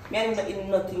 Me and him is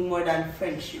nothing more than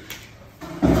friendship.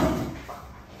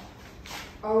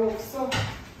 Oh, so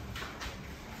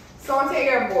I'll take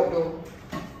your boat though.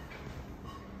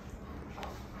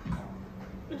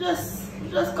 We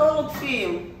just come look for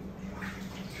him.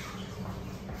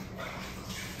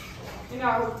 You know,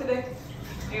 I hope today,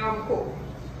 you want to cook.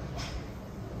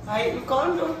 I we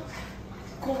can't do.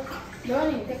 Cook.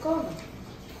 Don't need to come.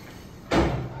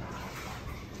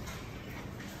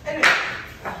 Anyway.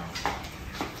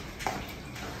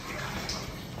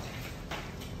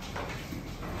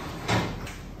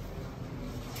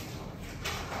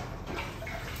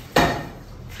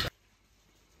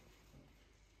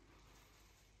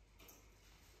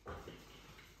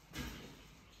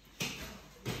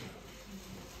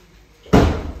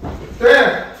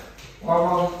 There!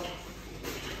 Wow.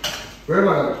 Where am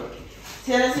I?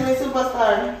 Tell us my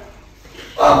superstar.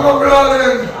 I'm not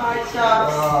running! Alright,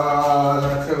 Chops.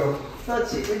 That's it.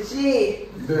 Touch it with G.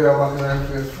 There, I'm going to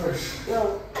place fresh.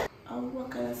 Yo. And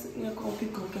what kind of thing you come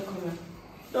pick up, you come here?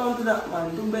 Don't do that,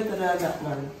 man. Do better than that,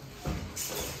 man.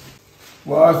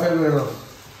 Well, I said, you know,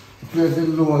 the place is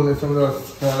lonely, so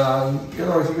just, and, you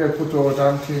know, she get put out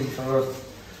and things, so just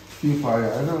keep her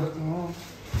here, you know.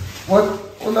 What,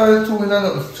 one of the two in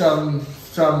another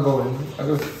strong going, I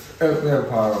just help me help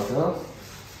her out, you know.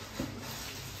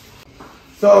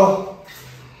 So,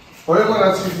 what are you going to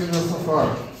achieve so far?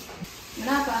 I'm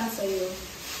not going to answer you.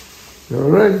 You're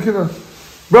right, you know.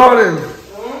 Browning!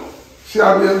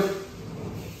 Shabby.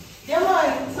 Yeah,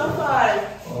 man. So far.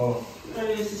 Oh.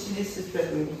 No, she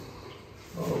disrespect me.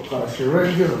 Oh, gosh, you're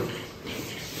right, you know.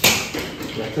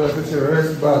 You're talking to your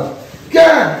rest bad.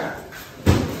 Get!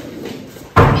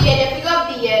 Beard, if you got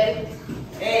beard.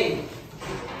 Hey.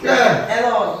 Yeah.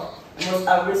 Hello. You must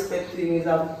have respect to him. He's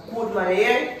a good man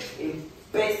here. A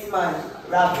best man.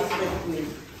 You have respect to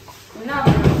him. I'm not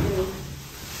going to do.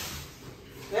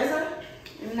 Yes, sir?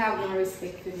 I'm not going to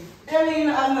respect you. I mean,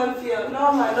 I'm not fear.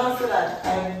 No, man, don't say that.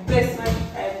 I'm best man.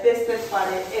 I'm bestest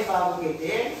father ever I will get,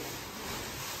 eh?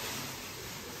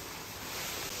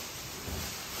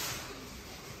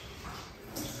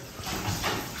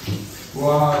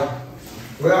 Why?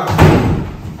 Where?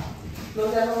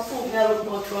 No, there's no soup. I look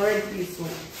about for red pea soup.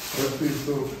 Let's see,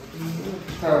 so.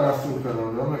 Tired of soup, you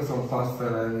know. I'll make some pasta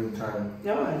in the meantime.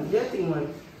 Yeah, man. Yeah, thing,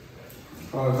 man.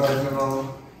 Oh, guys, you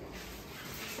know.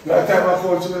 That time I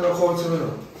coach you, you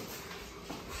know.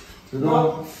 You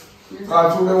know?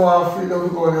 Because they want freedom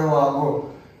to go, they want to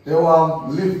go. They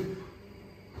want to live.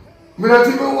 I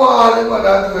don't even want anybody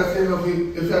that say, if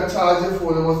you charge your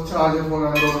phone, you must charge your phone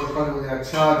and don't because when you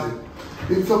charge it.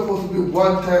 It's supposed to be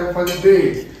one time for the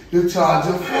day. You charge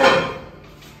your phone.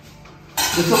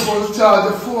 You're supposed to charge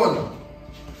your phone.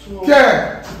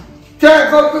 Ken! Ken,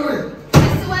 come to me!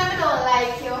 This is why I don't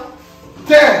like you.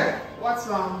 Ken! What's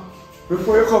wrong?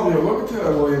 Before you come here, what me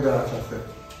tell you about your daughter, sir?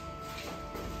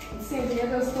 Same thing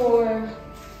at the store.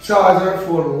 Charge her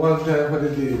phone one time for the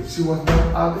day. She was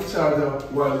not on the charger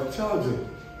while charging.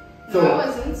 So, No, I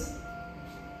wasn't.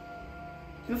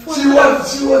 My phone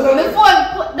she was on my the...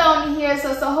 phone put down here,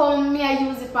 so how me I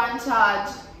use it on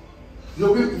charge. You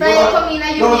come in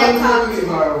and you be attacked. leave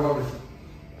her over me.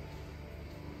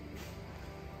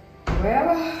 Well,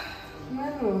 I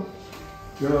don't know.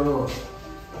 You don't know.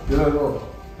 You don't know.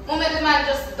 Mummy, the man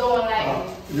just don't like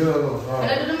me. You don't know. I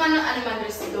don't do the man, and the man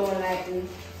just don't like me.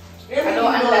 I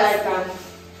don't understand.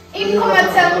 If you come and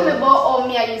tell me about how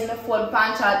me I use my phone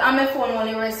punch out, and my phone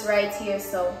only rests right here,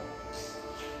 so.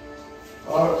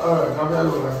 Alright, come here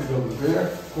alone and sit down.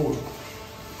 Yeah? Cool.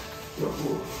 You're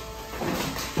cool.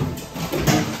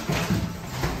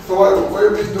 So what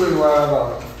you been doing while I'm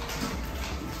on?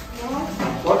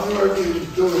 What you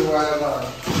been doing while I'm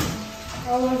on?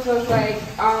 I was just like,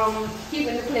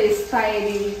 keeping the place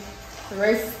tidy,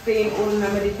 resting, on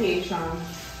my meditation.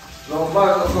 No,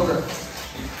 man, don't come here.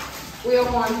 We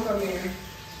don't want to come here.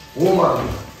 Woman.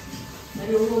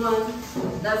 And the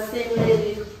woman, that same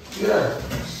lady. Yeah.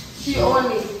 She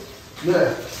only.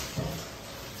 Yeah.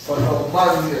 But no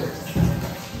man here.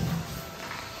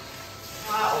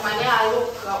 Man, I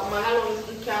look, man, alone,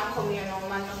 you can't come here now,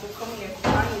 man, you come here,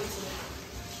 come on,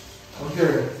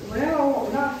 Okay. Well,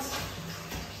 not.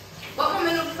 But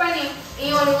mommy look funny.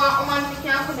 You only want a man to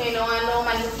can't come here now, and no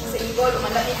man you say you go to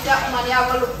man. That means that woman you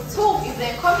have to look too if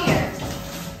they come here.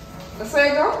 That's where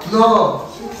you go? No,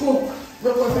 she cook.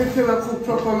 Because they cannot cook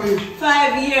properly.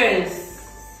 5 years.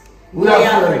 We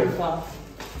are friends. for.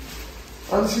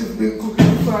 And she's been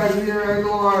cooking 5 years, I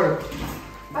know her.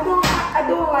 I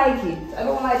don't like it. I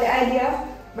don't like the idea.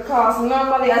 Because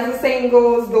normally, as the saying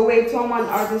goes, the way to a man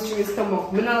artistry is come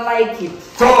up. I don't like it.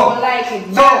 So, I don't like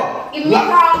it. so, if you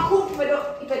can't cook,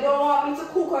 if you don't want me to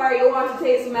cook or you want to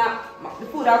taste the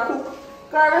food I cook,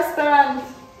 go to a restaurant.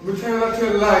 I cannot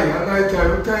tell lie, and I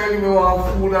tell you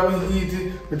want food and we eat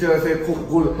it, I tell you say cook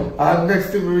good. And next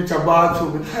thing we reach a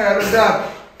bathroom, I'm tired of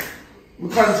that. We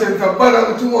can't say that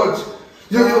bother me too much.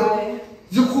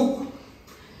 You cook.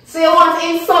 So you want to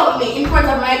insult me in front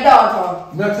of my daughter?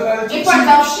 In front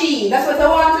of she? That's what I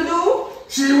want to do?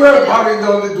 She went banging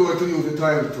down the door to use the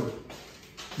toilet too.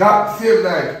 That same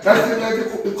night. That same night you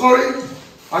cook the curry.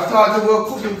 I thought they were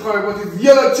cooking curry, but it's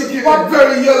yellow chicken. It's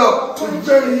very yellow. It's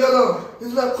very yellow.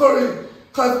 It's not curry.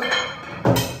 Cause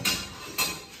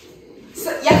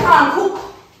so you can't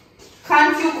cook?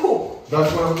 Can't you cook?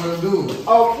 that's what I'm going to do.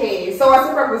 Okay, so what's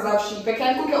the purpose of she? If you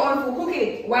can cook your own food, cook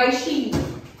it. Why is she?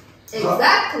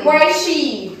 Exactly. Why is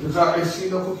she? Because if she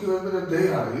don't cook you in the day,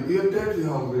 you're deadly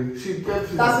hungry. She's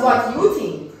deadly That's hungry. what you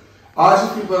think. All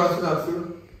she people are still not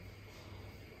food.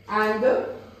 And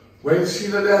When she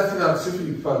not there, still not she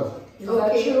feed fast. is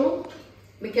that true?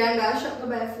 We can go shop to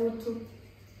buy food too.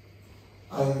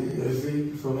 And you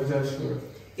see, so much sure.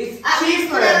 It's But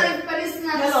cheaper. it's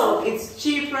not. Hello, it's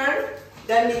cheaper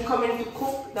than me coming to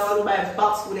cook than I will buy a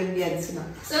box with them there and dinner.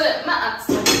 So, my ask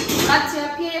you,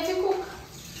 Matthew pay to cook?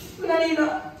 No, you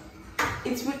know,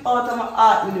 it's without my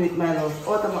heart, we do it, my love.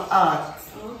 Out of my heart.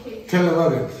 Okay. Tell her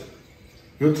about it.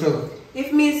 You tell her.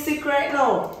 If me is sick right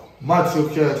now, Matthew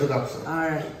care to that, sir.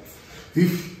 alright.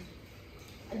 If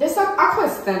Just a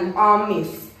question,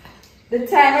 miss. The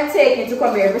time I'm taking to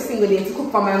come here every single day to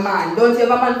cook for my man, don't you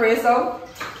have a man for yourself?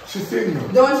 she's single.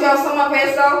 Don't you have someone for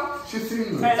yourself? She's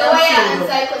single. Right. So, why you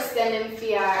answer question them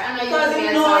fear? I know Because you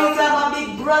you know he's have a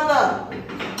big brother.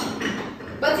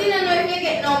 But you don't know if you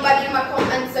get nobody who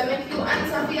come answer me. If you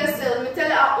answer for yourself, me tell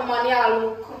you how woman you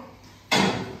look.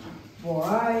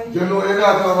 Boy. You know you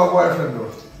not have a boyfriend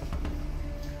though.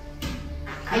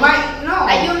 No.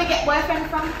 Are you me get boyfriend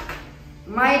from?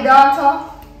 My daughter?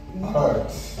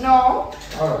 Alright. No.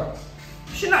 Alright.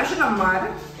 She not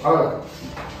mad. Alright.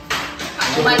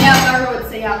 Woman you have a road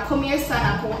say, yeah, come here son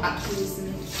and come accuse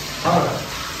me. Alright.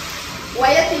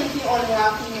 Why you think you only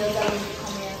have females that need to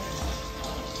come here?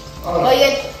 Oh,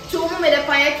 Alright. you two me the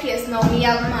fire case now, me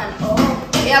have man.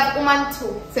 Oh, you have woman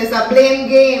too. So it's a blame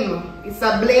game. It's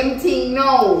a blame thing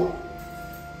now.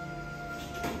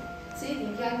 So you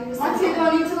think you can give me What some? you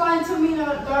don't need to lie to me,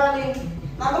 darling.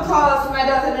 Not because my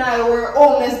daughter and I were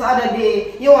homeless the other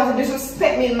day. You want to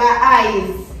disrespect me in my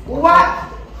eyes.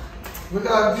 What?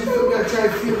 Because this is me try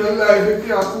to save your life. If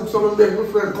you can't cook, someone make my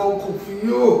friend come cook for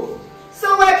you.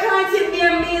 So why can't you be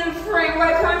a male friend?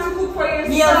 Why can't you cook for yourself?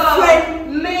 Male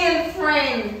friend? Male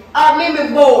friend. Or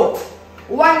maybe both.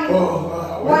 One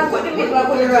put the middle, one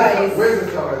put the rice. Where's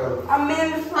the story though? A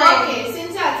male friend. Okay,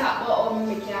 since you talk about how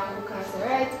me can cook and so,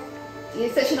 right? You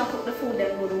said she don't cook the food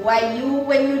that good. Why you,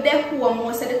 when you there home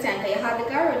most of the time, because you have the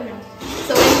garden now.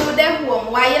 So when you there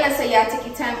home, why you not say you take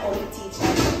your time out to teach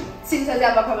her? Since you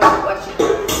have a problem with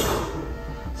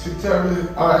watching. She tell me,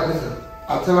 alright, listen.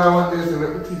 I tell her one day to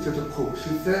let me teach her to cook. She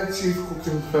said she's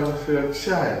cooking for her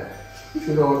child.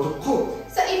 She know how to cook.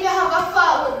 So if you have a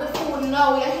fault with the food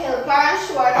now, you help her and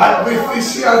sure. And we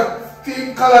see she has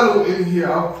steamed callaloo in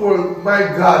here. And pour, my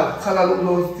God, callaloo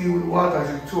don't steam with water.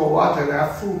 She throw water and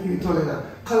have soup in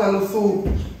her. Callaloo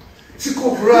soup. She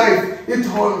cook rice. It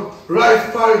on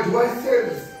rice porridge. Why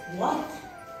sense? What?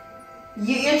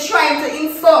 You're trying to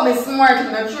insult me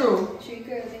smart, not true? 3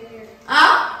 girls in here.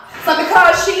 Huh? So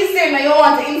because she's there now you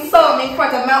want to insult me in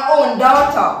front of my own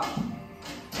daughter.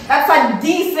 That's a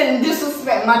decent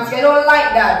disrespect, Matty. I don't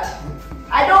like that.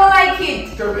 I don't like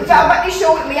it. If you have an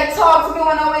issue with me, you talk to me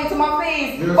one way to my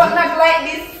face. But not like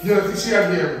this. You don't think she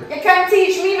had here? You can't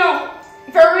teach me no.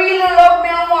 If you really love me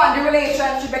and want the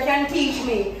relationship, you can teach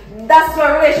me. That's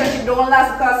why relationship don't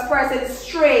last because person is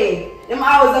stray. Them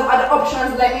always have other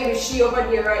options like maybe she over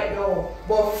there right now.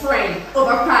 But friend,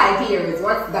 over 5 years,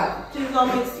 what's that? She's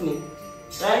not mixed me.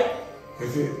 Right?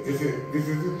 This is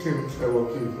the thing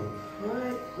about people.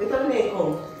 Alright. We don't make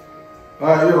home.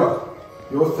 Alright,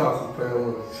 you start cooking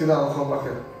your phone. She don't come back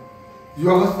here. You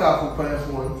have to start cooking your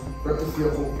phone. Let me see you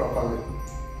cook properly.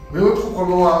 When you cook what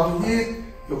you want to eat,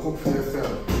 you cook for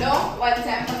yourself. No, one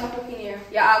time I'm not cooking here.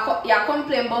 You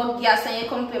complain about gas and you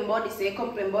complain about this, you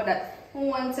complain about that.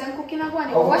 One time cooking at one,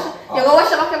 you go wash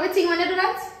up everything when you do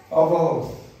that? Of a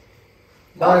house.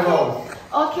 My house.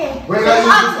 Okay. When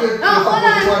I use it, no, hold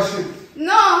on. wash it.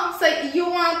 No, so you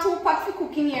want 2 pots for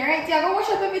cooking here, right? You go wash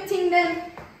up everything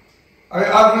then. I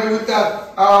agree with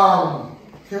that.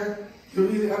 Okay? You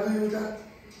really agree with that?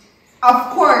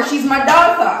 Of course, she's my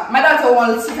daughter. My daughter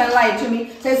won't sit and lie to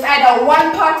me. So it's either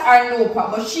one pot or no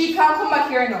pot. But she can't come back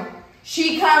here now.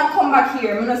 She can't come back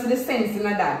here. I don't see the sense in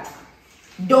that.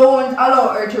 Don't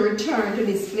allow her to return to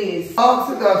this place. Ask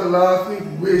her that last week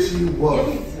where she was.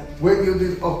 When you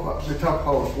did up at the top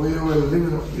house, when you were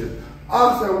living up there.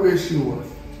 Ask her where she was.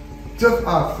 Just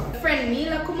ask her. Friend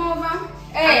Mila come over.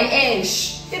 Hey,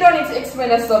 shh. You don't need to explain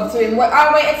that stuff to him. What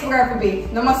are we expect her to be?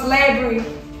 No must library.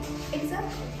 Exactly.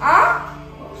 Huh?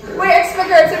 Okay. Where you expect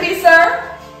her to be, sir?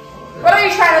 Okay. What are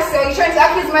you trying to say? Are you trying to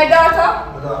accuse my daughter?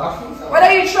 What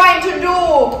are you trying to do?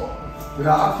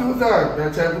 Without accuse her,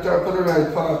 they're trying to put her on the right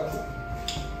path.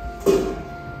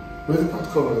 Where's the pot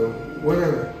cover? Where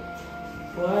is it?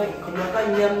 Why? Come back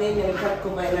and yam name and pot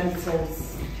cover in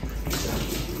nonsense.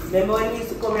 Remember when you used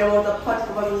to come here with a pot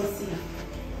cover me see?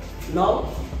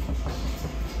 No?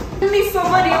 Me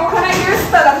somebody who can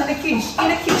hairstyle in the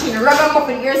kitchen,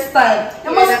 ragamuffin hairstyle.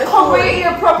 You must cover your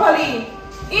hair properly.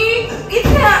 It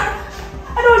can't.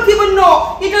 I don't even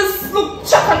know. You just look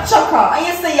chaka and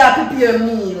you say you have to prepare a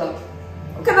meal.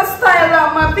 What kind of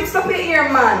style man? Fix up your hair,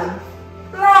 man.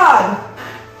 Lord.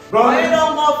 Why you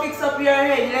don't go fix up your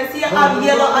head? Let's see you have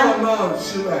yellow and... No,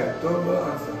 she right. Don't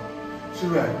answer. She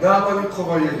right. Now I'm going to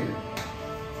cover your hair.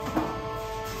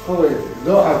 Cover your hair.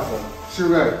 Don't answer. She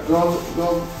right.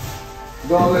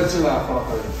 Don't let you laugh off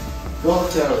her.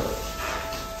 Don't tell her.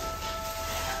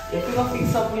 If you go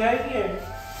fix up your hair,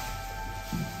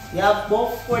 you have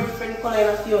both 4 different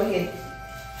colors of your head.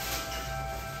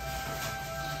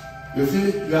 You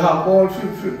see, you have all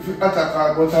 3 attack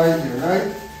on butter in here, right?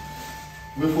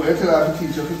 Before you tell her to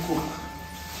teach you to cook.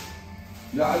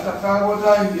 You attack on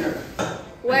butter in here.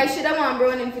 Why should I want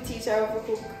Browning to teach her how to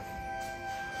cook?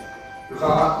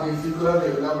 Because if you could have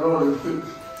lived in a brownie quick.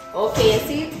 Okay, you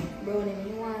see it? Browning,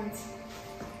 you want.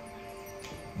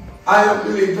 I don't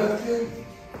believe that thing.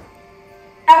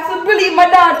 I have to believe my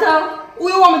daughter. Who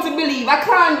you want me to believe? I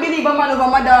can't believe a man over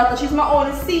my daughter. She's my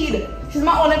only seed. She's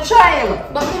my only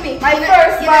child. But mommy, my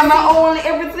firstborn, my only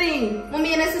everything.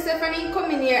 Mommy, and sister friend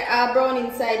come in here, brown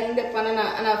inside in the pan and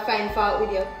I find fault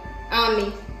with you. And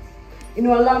me. You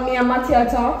know how long me and Mattia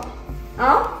talk?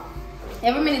 Huh?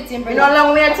 Every minute in you know how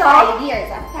long we talk? 5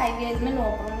 years. At 5 years, me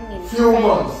know from Few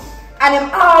months. And him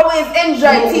always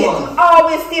enjoy it. Him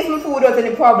always taste my food without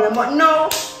any problem. But now,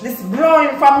 this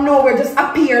browning from nowhere just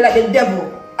appear like the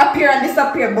devil. Appear and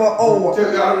disappear, but oh,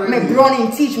 my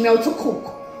browning teach me how to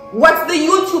cook. What's the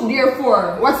YouTube there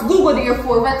for? What's Google there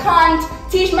for? I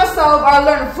can't teach myself or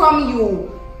learn from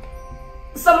you.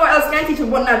 Someone else can teach me,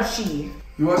 but not she.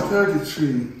 You are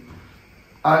 33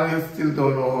 and you still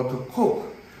don't know how to cook.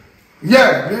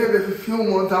 Yeah, maybe a few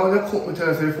months I will cook, me tell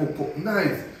you if you cook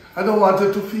nice. I don't want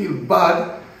you to feel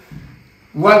bad.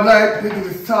 One night, maybe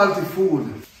with salty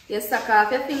food. You suck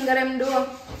off your finger, them do.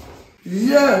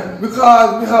 Yeah,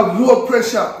 because we have low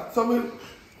pressure. So we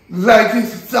like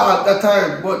this salt that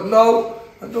time. But now,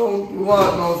 I don't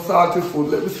want no salty food.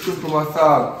 Let me skip to my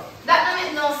salt. That don't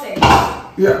make no sense.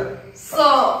 Yeah.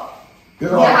 So, you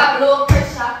have low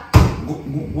pressure.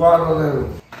 Go on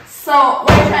level. So,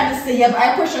 what are you trying to say? You have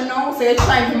high pressure now, so you're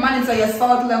trying to monitor your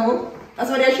salt level? That's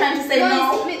what they're trying to say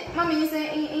now? Mommy, you say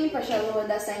in pressure low,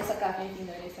 that's saying suck off your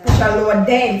finger. Pressure lower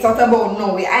then, it's not about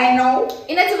no way. I know.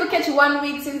 In it to catch 1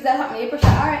 week since that happened, your pressure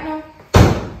alright now?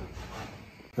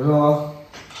 You know,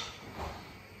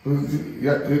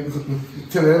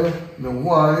 tell them, the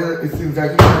one, it seems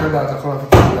like you heard that I can't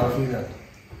feel that.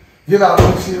 You know,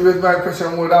 she with my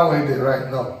pressure more than what you did right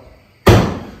now.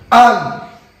 And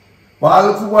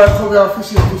while little boy come here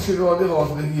fishing around the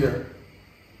house in here.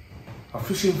 I'm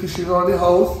fishing around the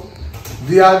house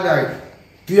day and night.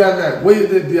 Day and night. What you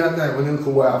did day and night when the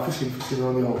little boy are fishing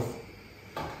around the house?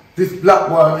 This black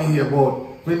boy me here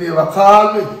about. Me never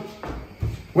call me.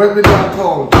 When me down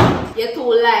town. You too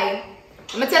lie.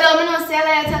 I'm tell you, I don't say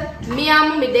later. Me and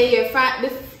mommy there here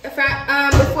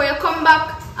before you come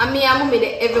back. And me and mommy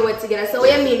there everywhere together. So what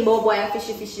you mean, boy and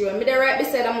fishy run? Me there right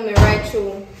beside and mommy right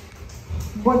through.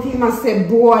 But he must say,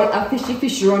 boy, a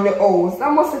fishy around the house. I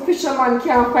must say, fisherman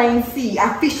can't find sea.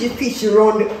 A fishy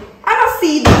around the... I don't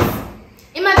see this.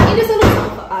 Imagine, it doesn't look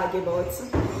something to argue about.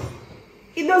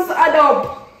 It doesn't add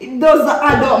up. It doesn't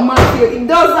add up, Matthew. It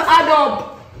doesn't add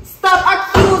up. Stop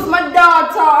accuse my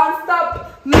daughter and stop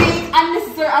make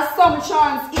unnecessary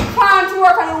assumptions. It can't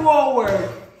work on the whole world.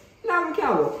 No, it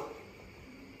can't work.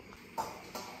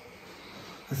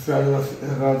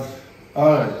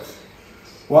 Alright.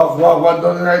 What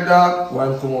done like that?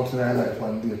 One come out in my life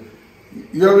one day.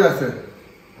 You know what I said?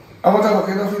 I'm going to have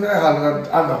enough in my hand and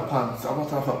underpants. I'm going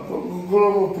to have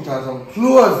go put on some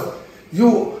clothes.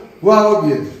 You go on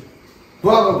bed. Go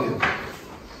on bed.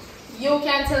 You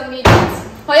can't tell me that.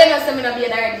 How you know say me not be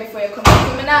direct before you come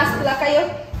back? Me not still like you.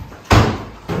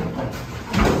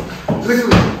 Listen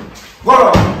to me. Go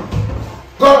on.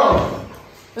 Go on.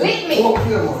 Lick me. So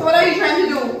what are you trying to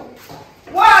do?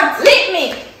 What? Lick me.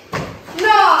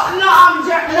 No, I'm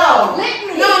just... No. Lick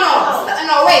me.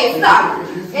 No, wait, stop.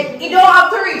 You don't have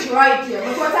to reach right here.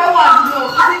 But what I want to know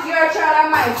is if your child or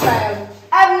my child.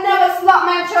 I've never slapped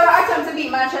my child or attempt to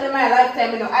beat my child in my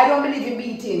lifetime. You know, I don't believe in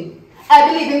beating. I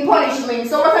believe in punishment.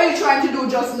 So what are you trying to do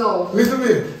just now? Listen to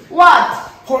me. What?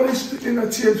 Punish pitney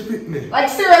and change pitney. Like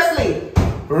seriously?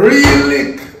 Real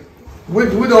lick.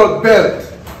 Without belt.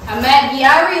 I might be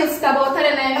a real stab out of the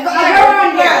night. Go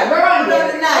on here.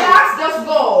 Just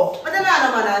go. But then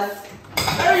I'm not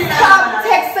Stop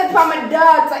texting from my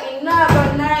daughter. It's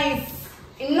never nice.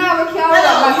 It never can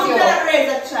work. You cannot raise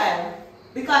a child.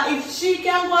 Because if she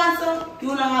can go on so,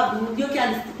 you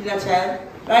can't discipline a child.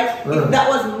 Right? If that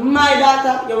was my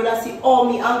daughter, you would have seen all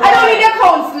me and I don't need your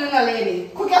counseling, lady.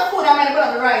 Cook your food and I'm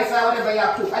going to rice or whatever you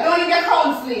cook. I don't need your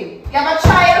counseling. You have a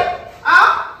child?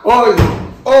 Huh? Oi.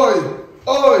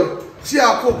 She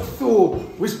a cook soup.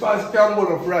 Which part she can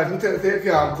boil up rice. Me tell you say you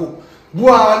can't cook. Go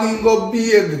on in, go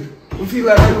bathe. You feel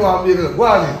like you want to bathe. Go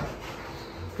on in.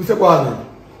 You say go on in.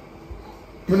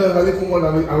 Me know that you come on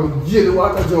and I will give the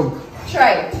water jug.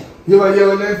 Try it. You ever hear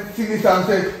when they sing this and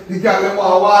say, the girl them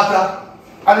want water,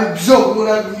 and the jug, no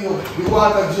that you, the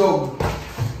water jug.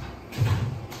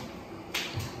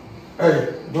 Hey,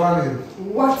 go on in.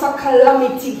 What a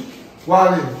calamity. Go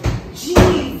on in.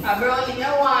 Jeez. A brownie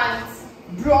you want.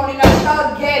 Brownie I shall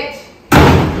get.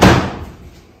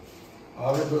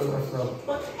 I'll be doing myself.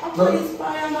 But I'm going to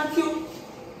inspire Matthew.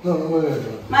 No.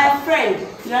 My friend,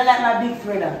 you know like my big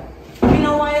brother. You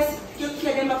know why you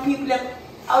kill them people that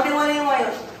how they want to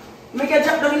make a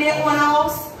drop down in their own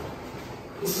house?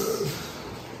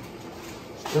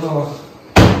 You know.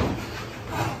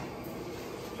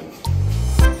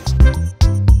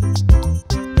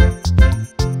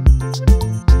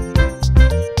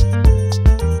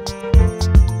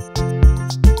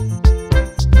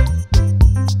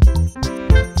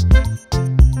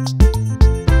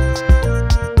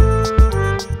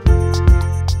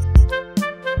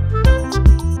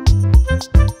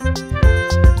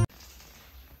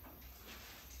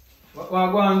 Go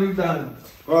on, big time.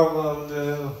 Go on,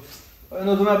 I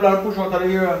know some people push out of the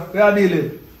area. Where are you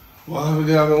dealing? well,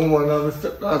 we have a woman and we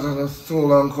stepdaughter and so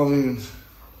long coming.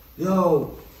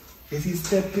 Yo, if you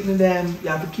step in them, you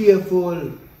have to be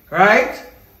careful. Right?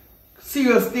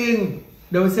 Serious thing.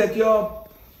 They will set you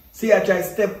up. See, I try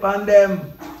step on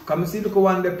them. Come see, look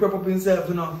one, they prep up himself,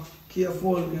 you know.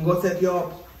 Careful, he go set you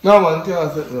up. No man,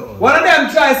 can't set me up. One of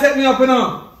them try set me up, you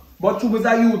know. But true is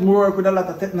I use more work with a lot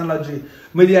of technology.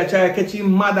 Maybe I try to catch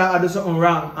him mother or do something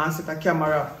wrong and set a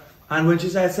camera. And when she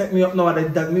try to set me up now,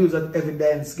 that music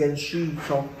evidence against she.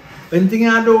 So anything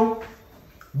I do,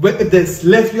 but if they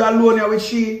left you alone here with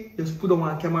she, just put on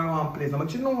one camera in one place.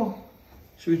 But you know,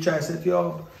 she will try to set you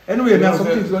up. Anyway, there are some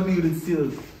things going to deal with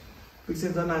still. Fix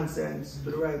it nonsense,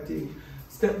 do the right thing.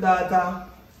 Stepdaughter,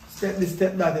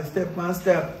 stepdaughter, step one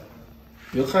step.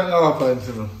 You can't have a point,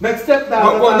 you know. Next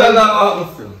stepdaughter. What does that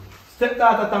happen still?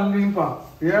 Stepdaughter tang green pa.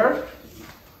 Here?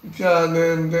 You can't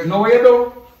then... You know what you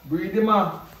do? Breathe the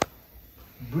man.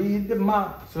 Breathe the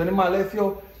man. So when the man left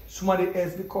you, somebody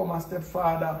else become a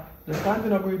stepfather. Just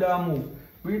continue to breathe and move.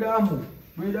 Breathe and move.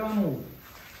 Breathe and move.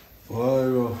 Why,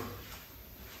 bro?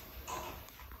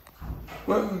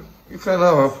 Well, You can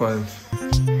have a point.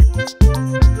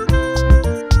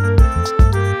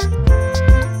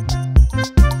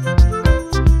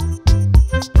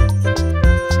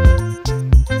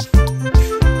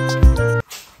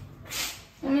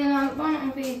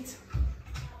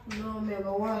 No, me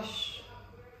go wash.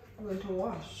 I'm going to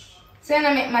wash. So you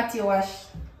make Matthew wash?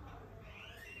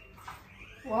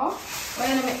 What?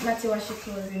 Why you make Matthew wash your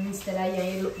clothes instead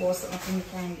of you look for something you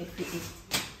can get fit?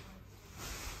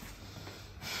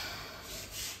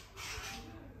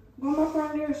 Go back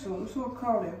around there soon. It's so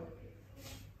crowded.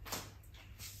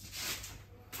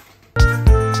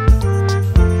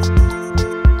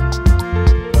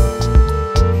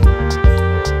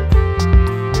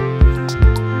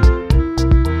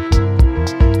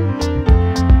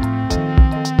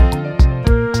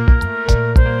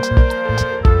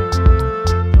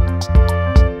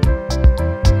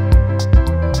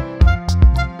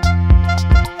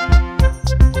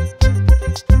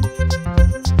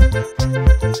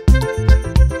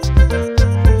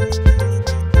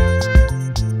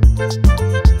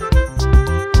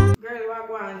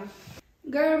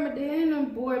 Girl, I'm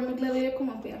bored. I'm glad you come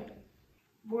up here.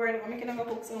 Bored. I'm making a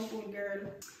cook some food, girl.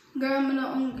 Girl, I'm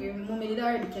not hungry. Mommy did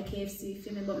already get KFC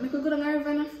for me, but I could go down the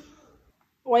river now.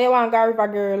 Why you want to go river,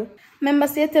 girl? Remember,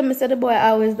 say tell me, say the boy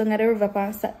always down at the river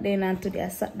on Saturday and today I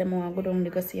sat them and go down to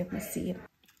go see if I see him.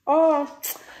 Oh,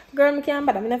 girl, I can't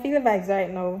bother. I don't feel the vibes right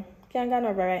now. Can't go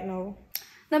over right now.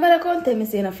 Nobody can't tell me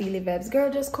say no feel the vibes.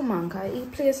 Girl, just come on, cause the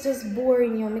place just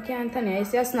boring you. I can't tell you. You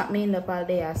see I snap me in up all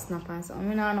day, I snap and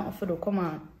something. I don't know what to do. Come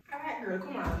on. Alright, girl,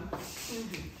 come on.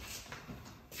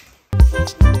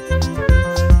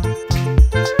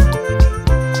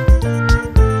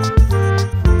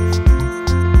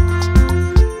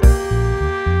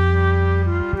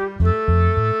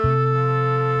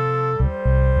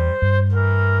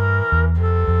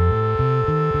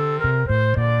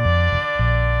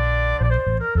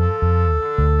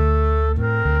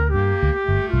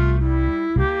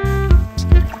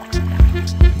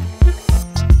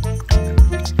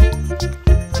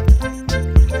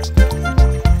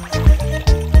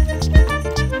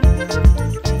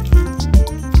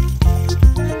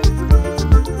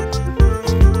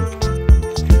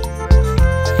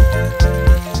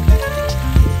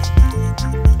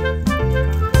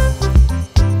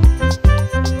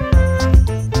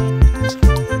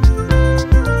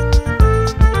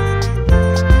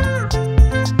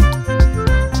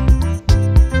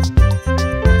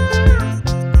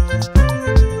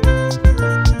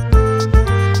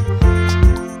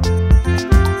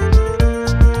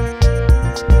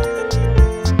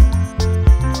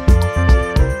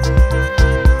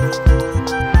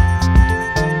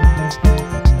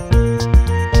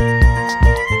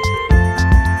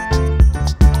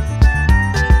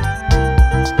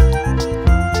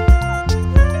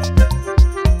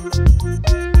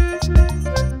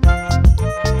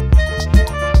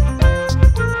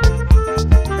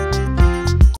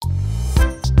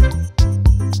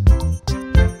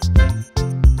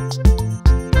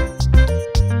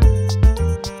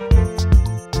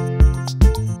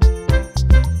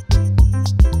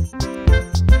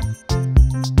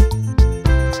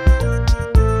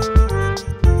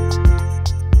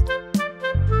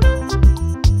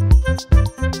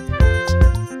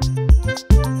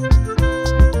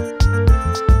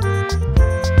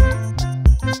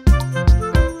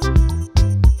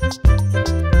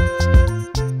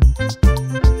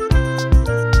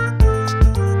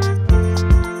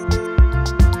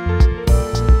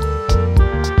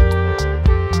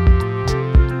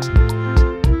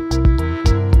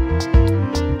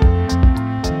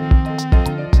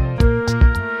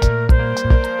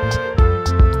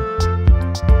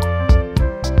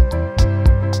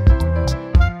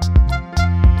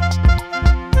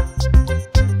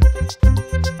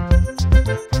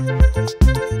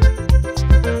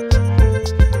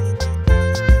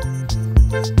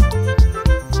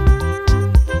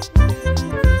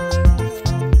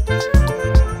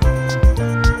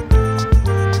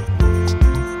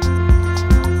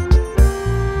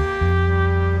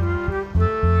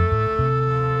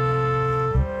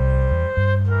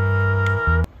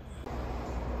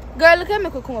 Girl, look at me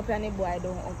come up here and the boy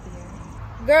down up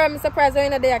here. Girl, I'm surprised you're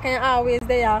not there. Can you always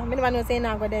there? I never know say you're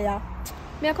not go there.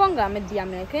 Me come go, me dear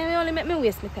me. Can you only make me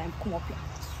waste my time come up here?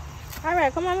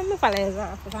 Alright, come on, let me follow you.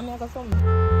 Because I'm going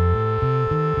somewhere.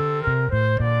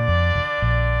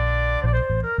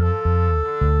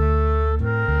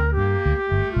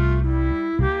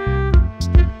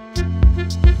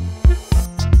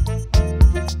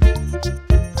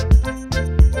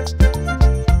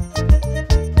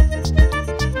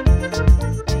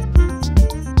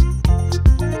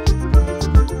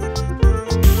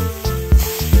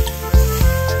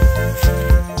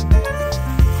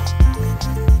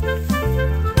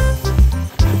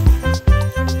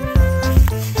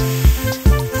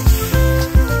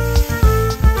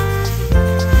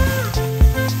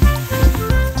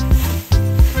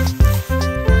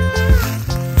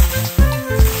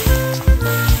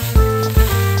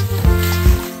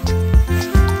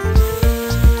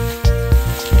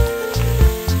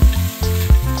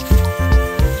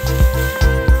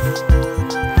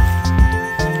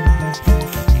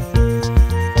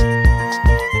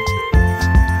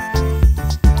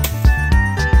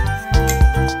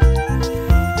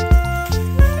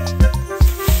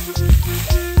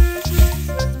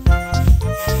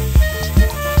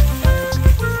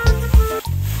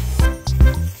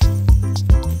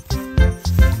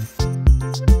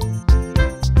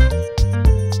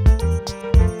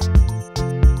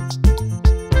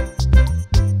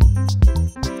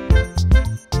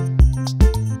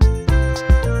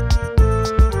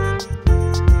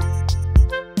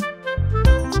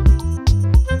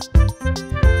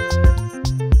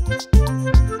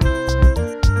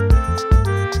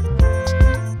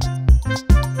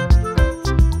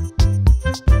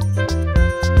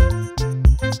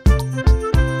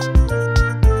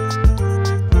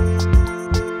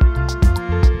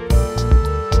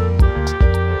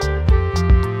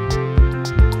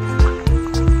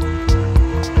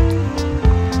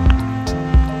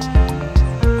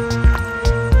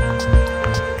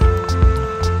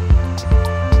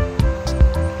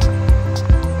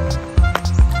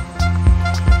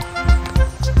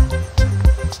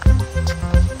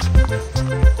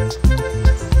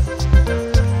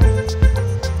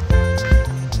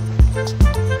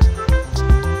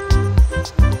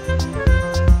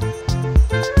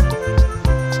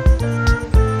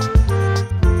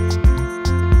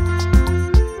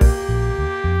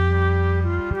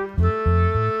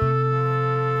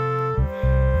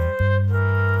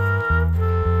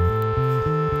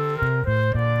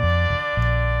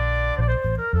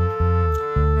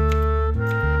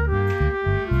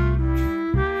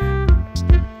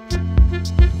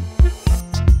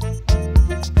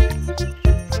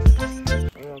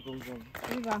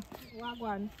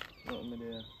 Wagwan. No, me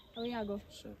there. How you go?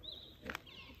 Sure.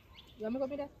 You want me to go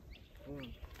with that?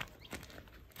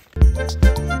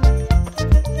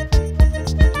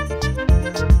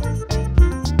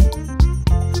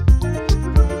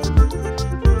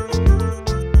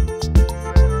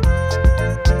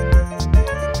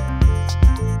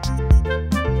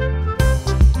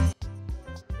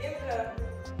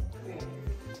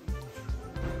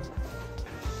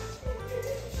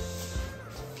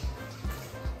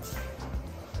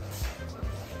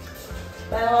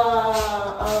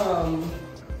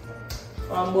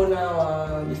 I'm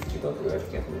gonna biscuit of yours,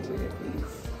 get me with it,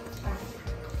 please.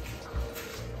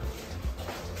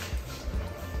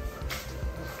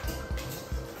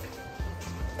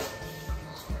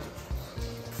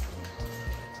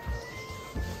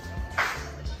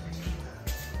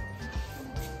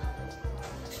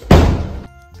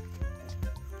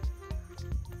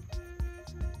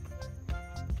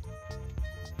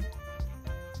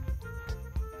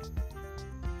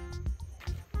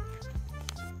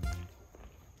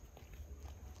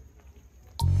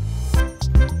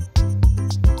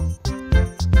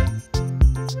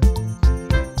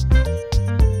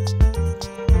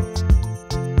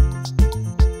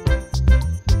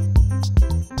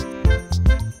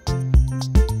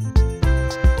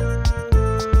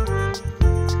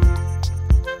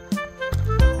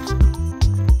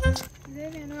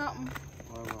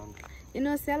 You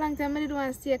know, say a long time I did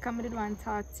want to stay, because I did want to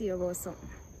talk to you about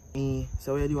something.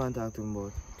 So what do you want to talk to him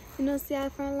about? You know, say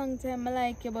for a long time I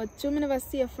like you, but you never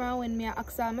see you from when I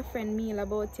asked all my friend Neil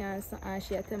about you and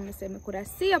she tell me say I could have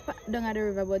see you down at the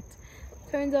river, but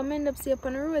turns out I end up seeing you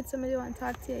on the road, so I want to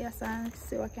talk to you and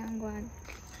see what can go on.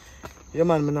 Yeah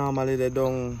man, I normally they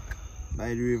down by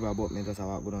the river, but I just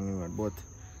have to go down the road. But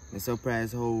I'm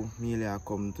surprised how Melia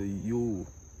come to you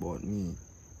about me.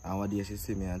 And one day she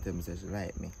see me and tell me say she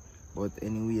like me. But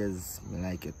anyways, I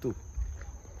like it too.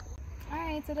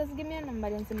 Alright, so just give me a number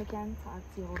then so I can talk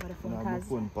to you over the phone. I have a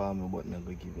phone for me, but I'm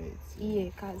going to give it. Yeah,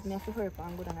 because I have to hurry up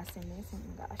and go down and send me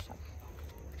something got a shop.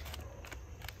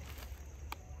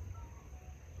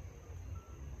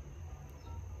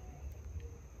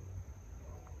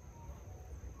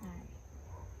 Alright.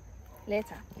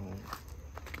 Later.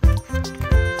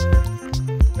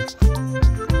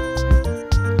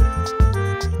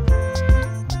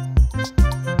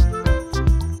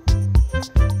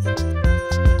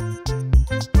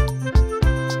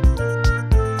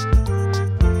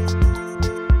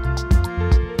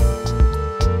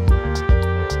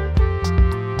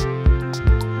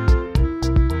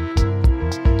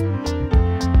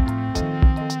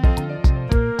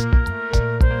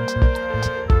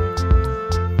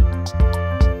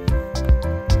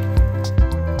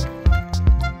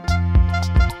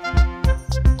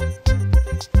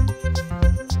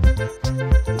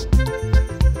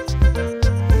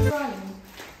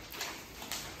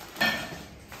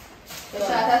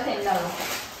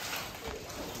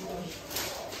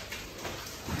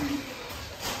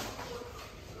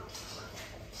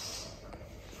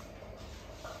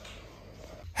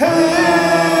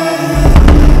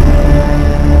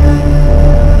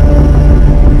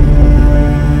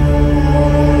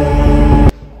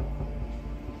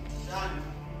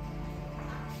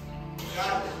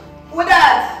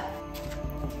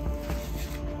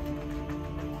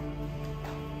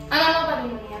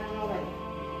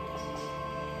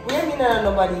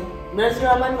 Nobody. Where's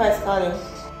your man voice calling?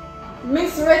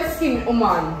 Miss Redskin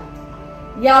woman.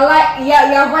 You like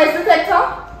your voice detector?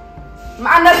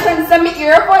 I understand some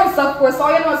ear voice of course, so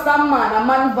you know some man, a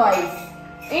man voice.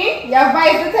 Eh? Your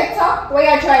voice detector? What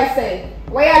you try to say?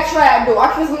 What you try to do?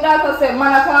 Accuse me daughter say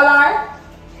man a call her?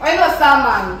 Or you know some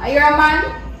man? Are you a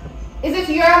man? Is it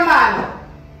your man?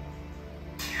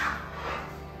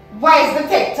 Voice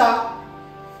detector.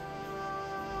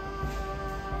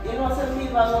 You know some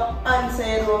people are answer,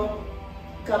 you know,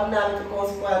 come down to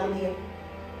cause for me.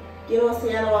 You know,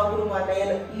 say I don't want good mother,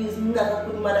 you use not a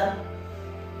good mother.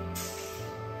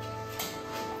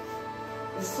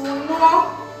 You soon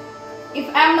know if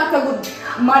I'm not a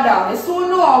good mother. You soon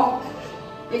know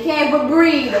you can't even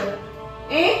breathe.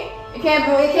 Eh? You can't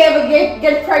even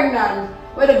get pregnant.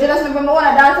 Wait, did you just remember my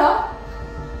own daughter?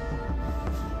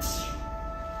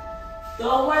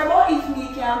 Don't worry about if me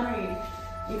can't breathe.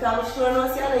 Because I'm sure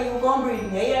no say that you gonna breathe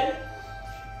me, yeah?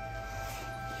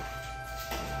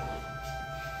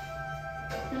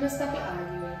 You must stop your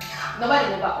arguing. Nobody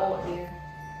never out there.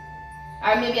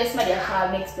 Or maybe somebody a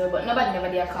call next door, but nobody never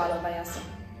dare call over your son.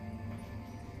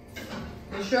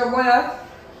 You sure about that?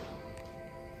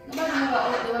 Nobody never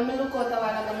out there. When I look out a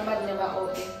while ago, nobody never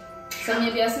out there. So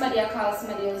maybe somebody a call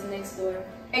somebody else next door.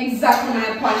 Exactly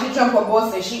my point. She jump up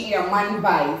and say she hear man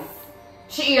voice.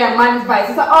 She hear man's voice.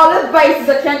 So all the voices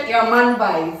that can hear man's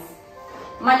voice.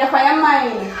 Man, you for your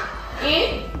mind.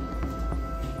 Eh?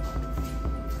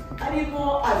 I need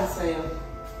more answer you.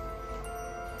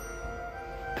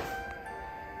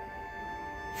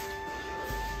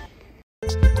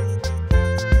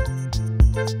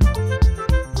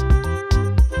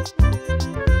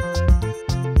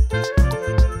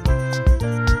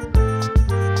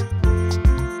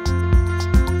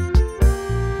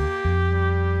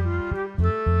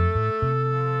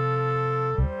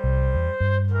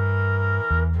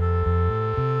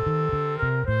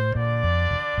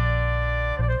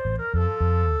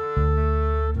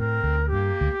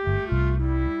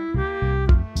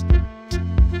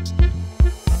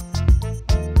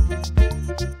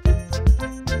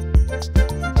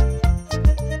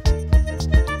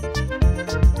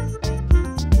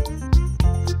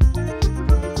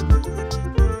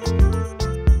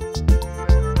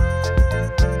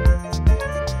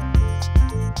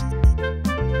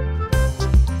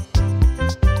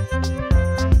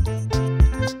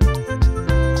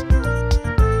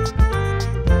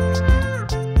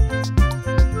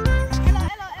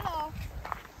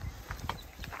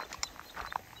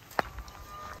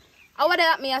 What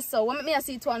that me so? What make me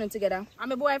see two of them together?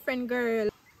 I'm a boyfriend, girl.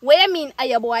 What you mean are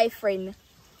your boyfriend?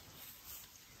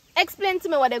 Explain to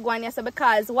me what they go on here, so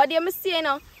because what you me say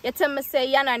now, you tell me say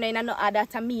you know no other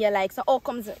to me like, so how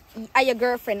comes are your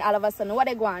girlfriend all of a sudden? What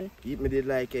they go on? If me did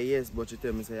like a yes, but you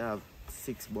tell me say I have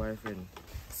 6 boyfriends.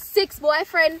 6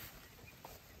 boyfriend?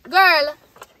 Girl,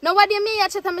 now what do you mean you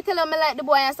chat and me tell you me like the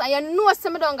boy and so you know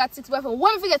some don't got 6 boyfriend.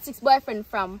 Where me get 6 boyfriend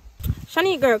from?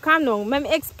 Shani, girl, calm down. Let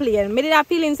me explain. I did have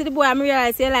feelings to the boy. I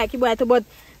realize you like the boy too, but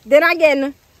then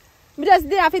again, I just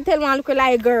did have to tell one look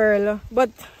like a girl. But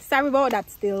sorry about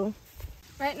that still.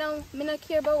 Right now, I don't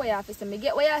care about what you have to say. I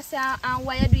get what you say and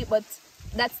why you do it, but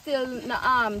that still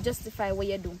not justify what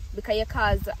you do. Because you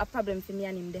cause a problem for me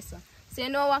and him this one. So you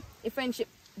know what? If friendship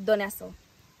done as so.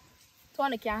 Two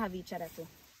of can have each other too.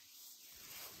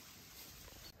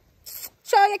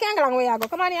 Sure, you can't go along where you go.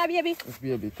 Come on here, baby. Yes,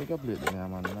 baby, take a plate then,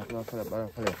 man. Not to follow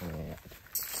for me.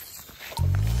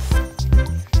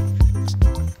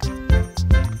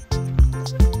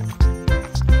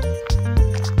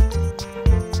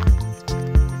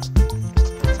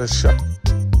 It's a shot.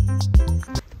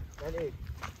 Daddy.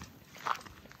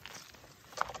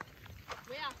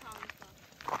 Where you from,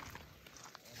 sir?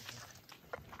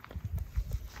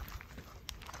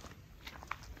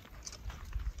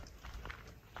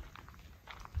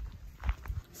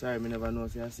 Sorry, I never know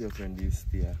say I see your friend this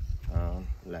stay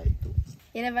like too.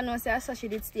 You never know say so she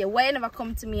did stay. Why you never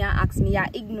come to me and ask me, you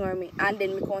ignore me and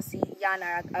then me come see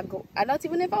Yana I go. I don't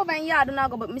even know if over in yard and I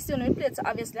go, but me still in place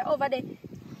obviously over there.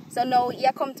 So now you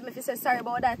come to me if you say sorry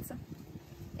about that.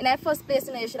 In the first place,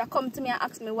 you should have come to me and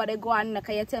ask me what they go on.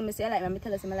 Because you tell me, say, I like me,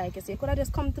 tell us, I like you. So you could have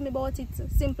just come to me about it.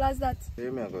 Simple as that. So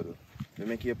you may go do. To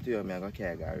make it up to you, I go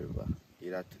carry a river.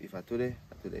 Either if I today,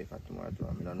 if I tomorrow,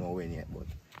 I don't know when yet, but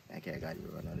I carry a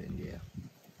river now in there.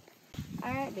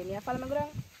 Alright, then you follow me go down?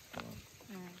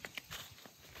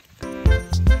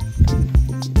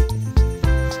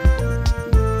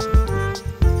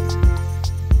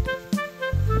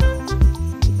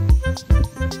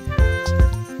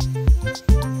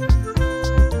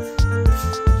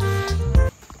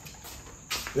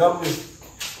 Yeah, please.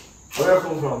 Where you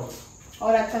come from?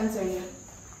 All that concern you.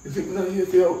 You think now you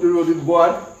see up the road is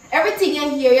bored? Everything you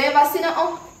hear, you ever see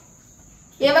no?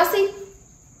 You ever see?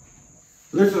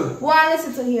 Listen, Go and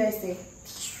listen to hear say.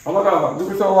 I'm gonna give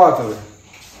me some water.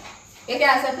 You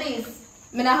can say please.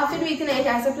 Me not have to do it today, you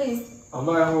can say please. I'm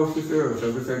my house to serve,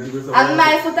 so we say give me some And water.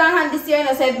 my foot and hand this year, you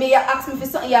know, said me, you ask me for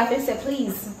something, you have to say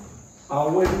please.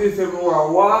 And when they say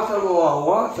more water,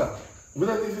 we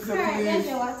don't need to say Alright, get please.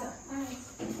 your water. Alright.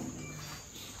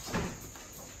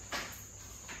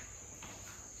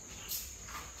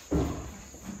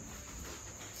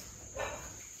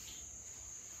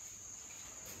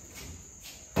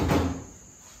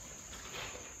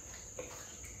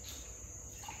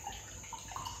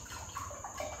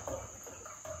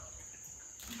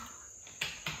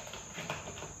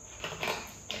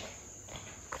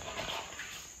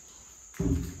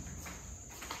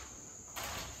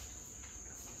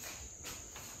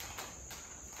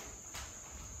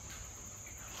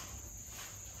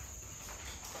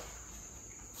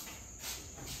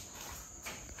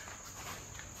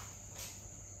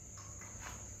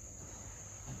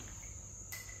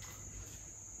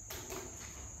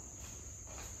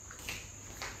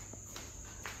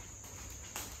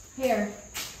 Here.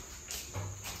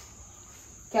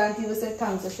 Can't even say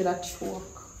thanks, I should have choke.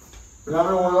 You have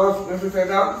anyone else? If you say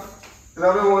that? You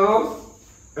have anyone else?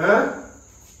 Eh?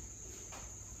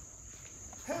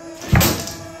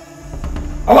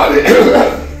 What is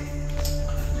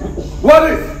What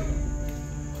is?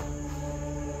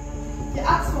 You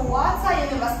ask for water, you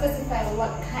never specify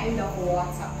what kind of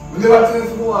water. We never tell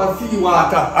us more sea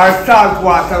water or salt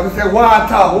water. We say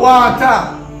water.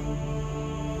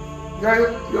 Yeah,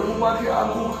 your woman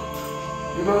can't cook.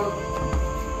 You know?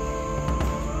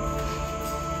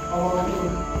 I want to do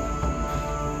it.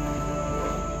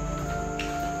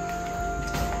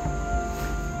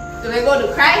 Do we go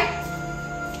to cry?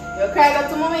 You cry go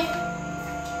to mommy?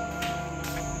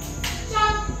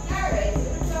 Jump, alright.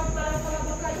 Jump,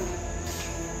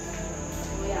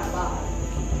 we are bad.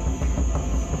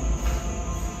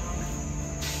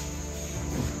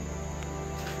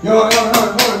 Yo,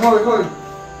 hold.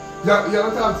 You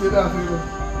have time to say that, you know.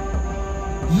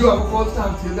 You have a call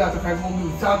time to say that, if I come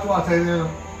to start water, you know.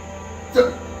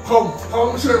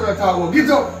 Come, show me a talk about. Get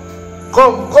up.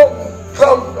 Come,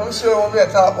 don't show me a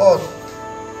talk about.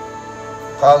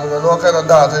 Come, you know what kind of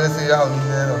daughter they say you have in here,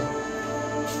 you know.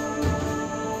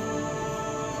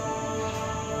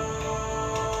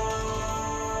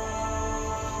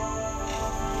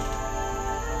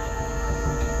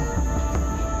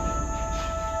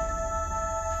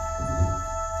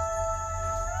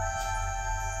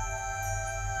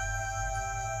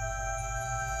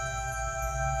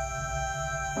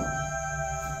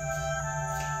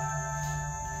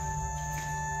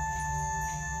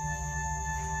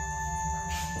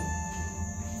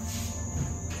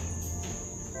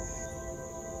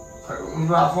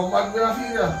 Come on,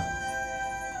 here.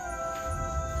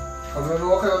 I don't know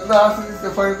what kind of nasty is the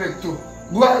fire neck too.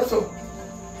 Go on, so.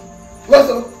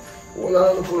 Hold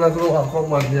on,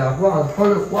 come on, here. Go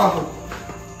on, walk.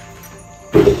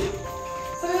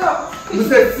 So You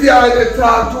said, see how they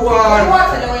talk to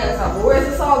her. where's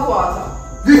the salt water?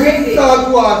 This is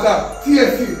salt water.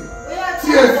 TSC.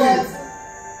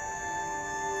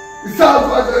 The salt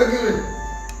water they give me.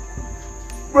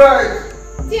 Right.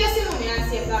 TSC mommy and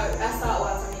say I start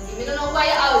water making. I don't know why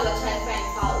you always try to find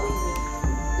fault with me.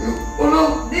 Oh no.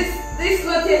 This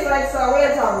will taste like salt. What are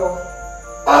you talking about?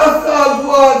 Salt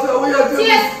water. We are doing.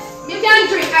 Yes, you can't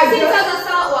drink. I think it's a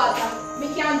salt water. We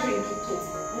can't drink it too.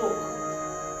 Look.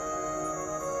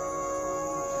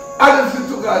 I don't see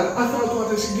to God. Salt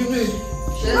water she give me.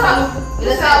 You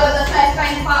just always try to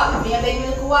find fault with me. I beg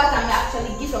milk water and I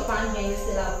actually give up on me and you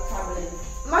still have a problem.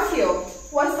 Matthew,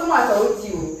 what's the matter with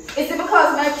you? Is it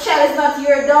because my child is not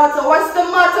your daughter? What's the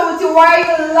matter with you? Why are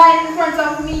you lying in front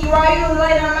of me? Why are you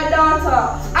lying on my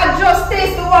daughter? I just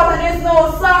taste the water, there's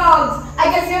no salt.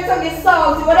 I guess you're telling me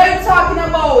salty. What are you talking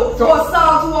about?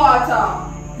 Salt water.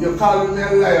 You're calling me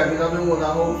a liar in my own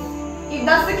house. If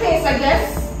that's the case, I guess.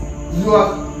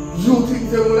 You think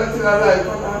they will let you alive,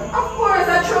 man? Of course,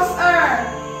 I trust her.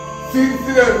 See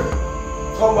them.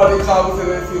 Somebody comes and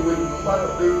they say, well, man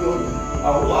up the road. I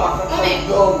walk and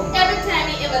come down. Every time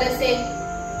you ever say,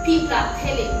 people are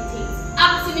telling me things.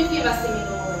 Ask me if you ever see me no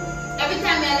more. Every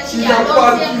time you She's a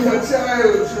bad, she's a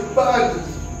child, she's bad.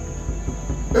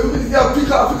 Everybody say,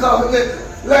 pick off her neck.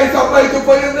 Light up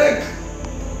on your neck.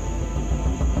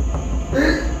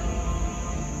 Eh?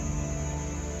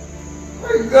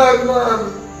 My God, man.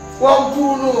 1, 2,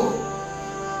 no.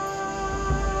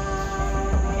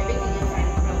 Everything you find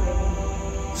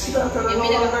problem. She got to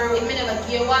If me never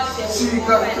give what She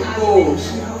got to go.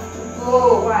 She have to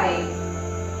go. Why?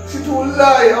 She too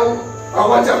lie. I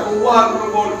want you to walk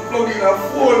about plugging a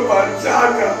phone for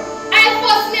charger. I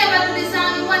first never do this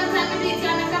and one time I did it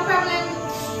and make a problem.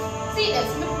 See,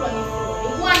 it's me plug the phone. The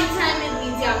one time I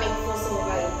did it and make fuss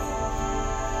over it.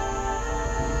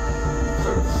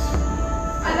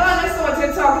 I don't understand what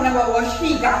you're talking about, but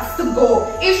she got to go.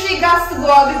 If she got to go,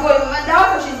 I'll be going with my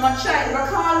daughter. She's my child. If I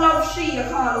can't love she, you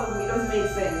can't love me. It doesn't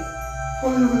make sense. How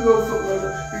do we know something like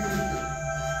that?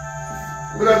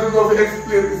 But I don't know if I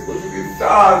explain this, but it is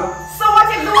sad. So what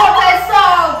if the water is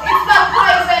salt? It's not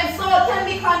poison. Salt can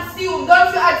be consumed. Don't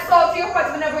you add salt to your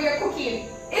pot whenever you're cooking?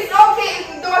 It's okay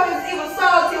if the water is even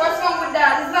salty. What's wrong with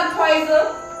that? It's not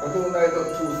poison. I don't like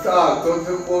them too salt. Don't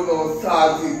you go no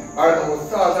salty or no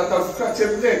salt that will scratch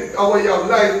your neck. How you have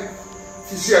life?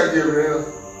 She gave me there.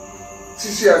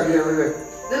 She gave me there.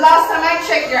 The last time I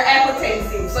checked, you're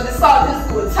hypertensive, so the salt is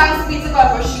good. Thanks be to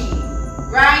God for she.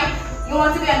 Right? You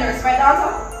want to be a nurse, my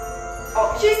daughter?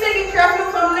 Oh, she's taking care of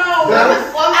you from now. Yeah.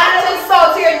 Add some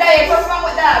salt to your diet. What's wrong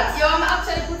with that? You want me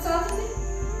actually put salt in it?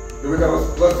 The way that was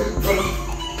bloody.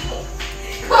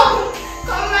 Come,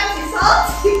 Matty,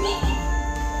 salty.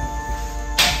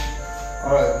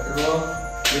 Alright, you know,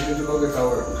 you need to go get our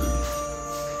work.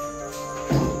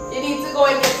 You need to go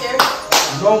and get your...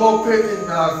 No more penny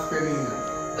now, penny.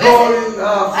 Go in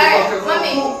now. Alright,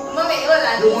 mommy, hold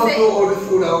on. You want to know all the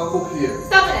food I'll cook here.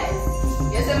 Stop it.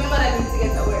 You said my mother needs to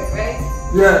get to work, right?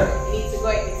 Yeah. You need to go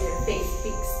and get your face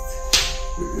fixed.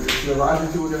 It's your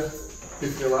attitude there.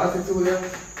 It's your attitude there.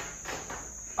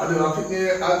 I don't know if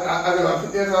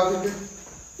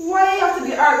Why you have to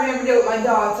be arguing every day with my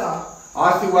daughter?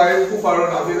 I see why you poop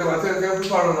around off. You never tell them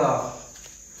poop around off.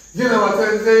 You never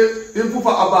tell them you poop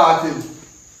about him.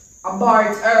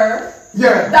 About her?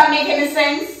 Yeah. That make any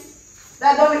sense?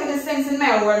 That don't make any sense in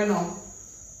my world, no.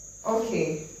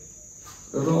 Okay.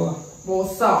 You know? More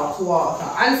salt water.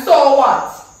 And so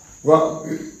what? Well,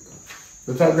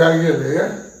 the time guy gave me,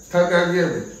 yeah? Time guy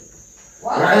gave me.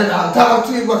 What? Right now, talk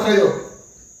to you about you.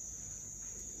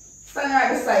 Stand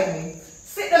right beside me.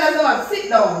 Sit down as one. Sit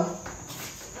down.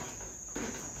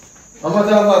 I'm going to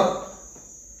talk about.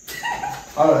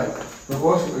 Alright. The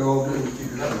boss will all be with you.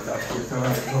 It's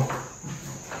alright. No.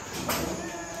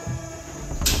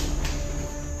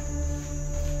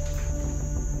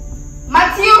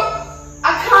 Matthew,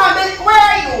 I can't believe. Where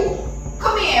are you?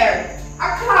 Come here. I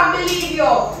can't believe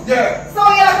you. Yeah. So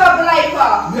you have a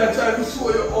bliper. Me, I try to show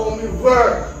you how me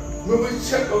work. When we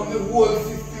check out the whole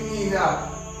system in here,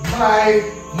 my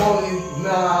money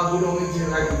now go down into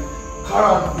like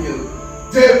current bill.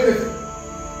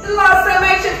 The last time I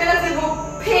checked, I didn't even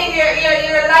pay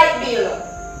your light bill.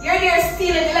 You're there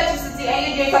stealing electricity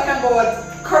and you're talking about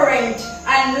current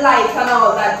and light and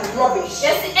all that rubbish.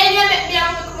 Yes, and you make me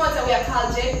have to come out and we are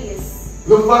called JPS.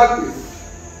 Look at this.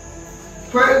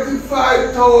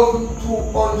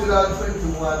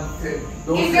 25,221 cents.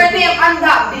 Is your name on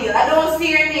that bill? I don't see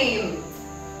your name.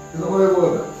 You know what I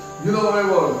want? You know what I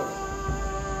want?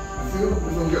 You see?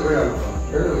 We don't get where I'm from.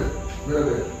 Anyway, we're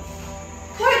there.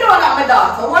 Why don't like my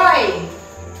daughter? Why?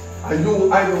 I don't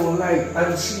like,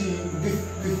 and she, this.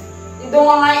 You don't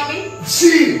like me?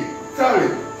 She! Sorry,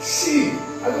 she!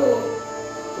 I don't.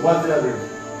 What did I bring?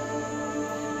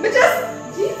 But just,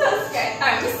 Jesus Christ.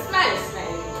 Alright, just smile.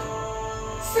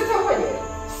 Sit over there.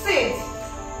 Sit.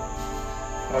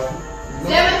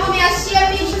 Let me put me a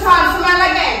shame. She can't smile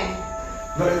again.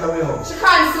 No, it's not me home. She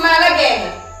can't smile again.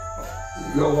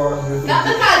 You don't want to Not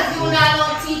because you now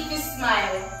don't teeth to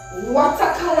smile. What a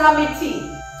calamity.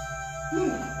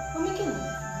 What making it?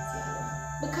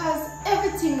 Because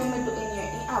everything we do in here,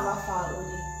 it have a fall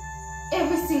only.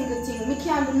 Every single thing. Me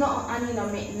can't do nothing and you know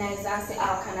make nice and say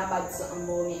all kind of bad something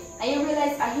about me. And you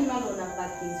realize I him alone have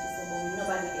bad things to say about me,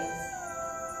 nobody else.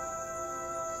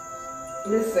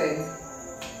 Listen,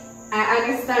 I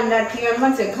understand that you and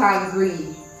Monty can't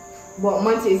agree, but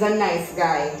Monty is a nice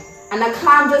guy. And I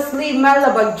can't just leave my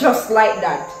lover just like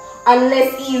that.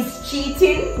 Unless he's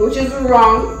cheating, which is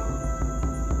wrong,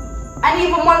 and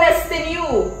even molesting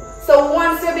you. So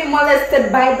once you've been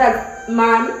molested by that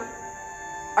man,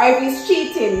 or if he's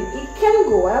cheating, he can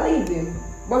go, I'll leave him.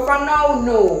 But for now,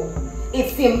 no.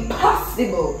 It's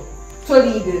impossible to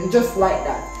leave him just like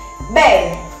that.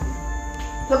 Ben,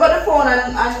 look at the phone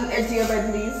and empty your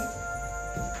bed, please.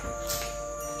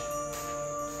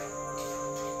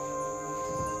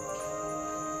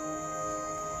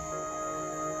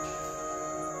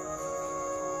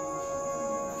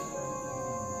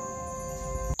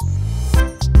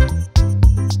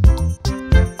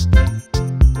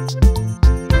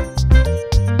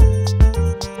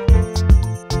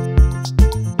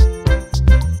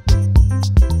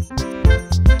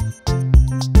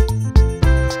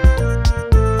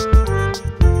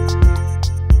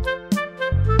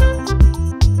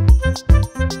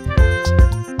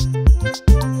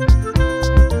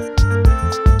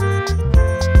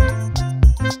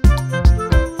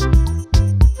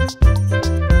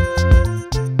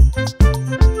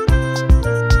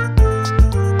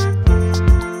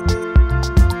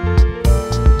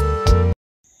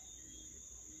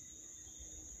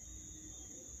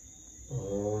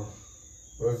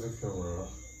 Where's the camera?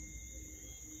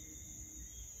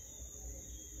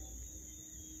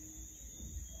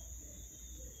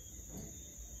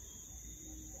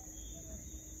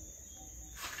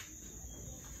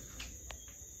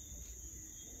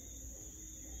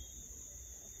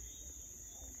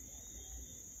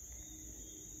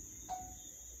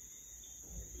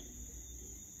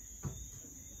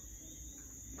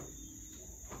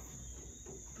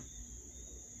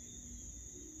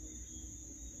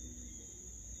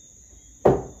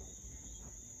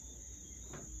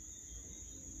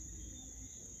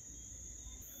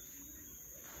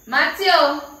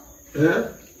 Matthew! Yeah?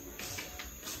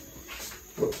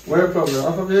 Where from?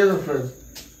 I'm from the other friend.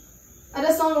 I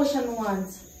just don't lotion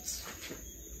once.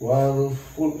 One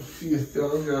full face, I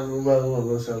don't care about one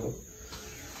lotion.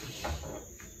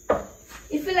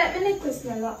 If you like my necklace,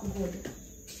 I lock good.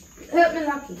 Help me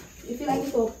lock it. If you like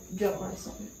it up, drop or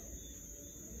something.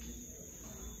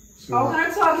 How can I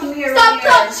talk to you? Stop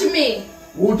touching me!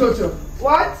 Who touch you?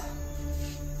 What?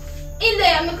 In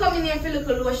there, I'm coming here and feel like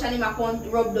a lotion in my phone,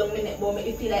 rub down my neck, but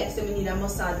I feel like so need a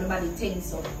massage, my body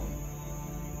tense up.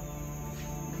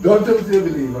 Don't tell me you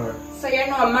believe her. So you're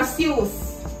not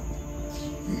masseuse.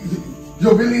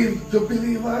 You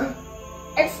believe her?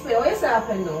 Explain what is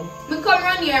happening now. I come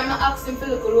around here and I ask him for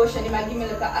like a lotion, he might give me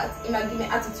like give me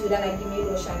attitude and I give me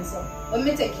lotion. So when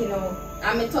I take and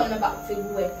I turn my back to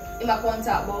go, he might come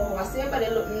talk about how I say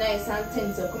everybody look nice and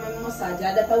tense, so come and massage.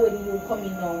 That's why when you come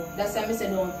in now, that's why I say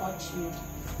don't touch me.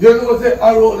 You know what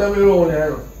I wrote them around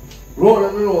there. Roll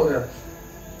them around there.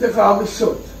 Take off my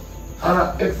shirt and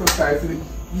I exercise with it.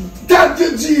 Thank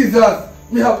you, Jesus!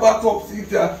 Me have back up seat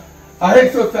here. I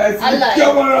exercise with the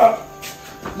camera.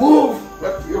 Move!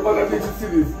 But your mother needs to see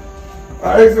this.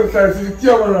 I exercise with the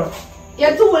camera.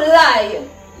 You're too lie.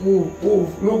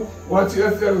 Move. Look, watch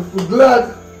yourself. Good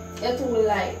lad. You're too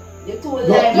lie. You're too No,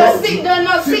 lie. Just sit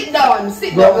down, sit down.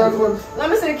 Let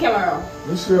me see the camera.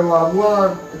 Me show you what I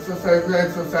want.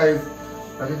 Exercise.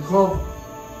 And you come.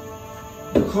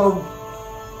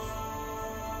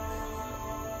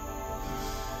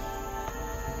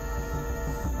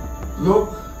 Look.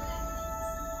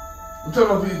 Turn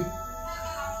off it.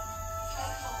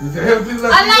 It's a helping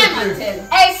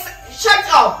Alignment. Hey, shut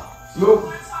up. Look.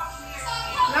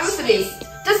 Let me see this.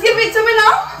 Just give it to me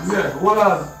now. Yeah, hold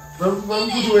on. Let me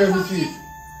put you where you see.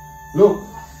 Look.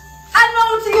 I know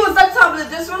how to use that tablet.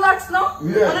 Just relax now.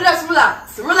 Yeah. Just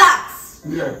relax. Relax.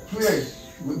 Yeah, play.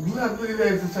 We're not doing the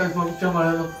exercise on the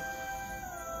camera.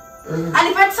 And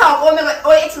if I talk,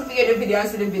 oh, expect to get the video and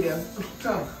see the video.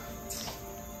 Talk.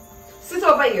 Sit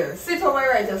over here. Sit over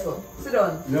here right just so. Sit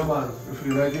down. Yeah, man. If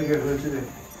you like it, get ready today.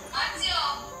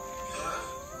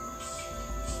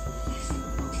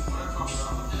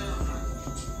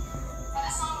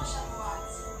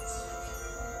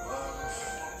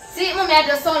 See, mommy, I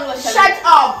just saw lotion. Shut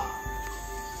up.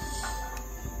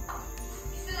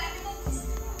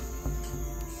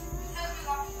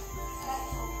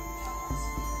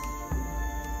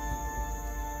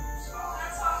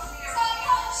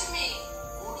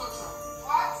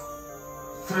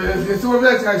 So you see what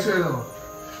I show you now?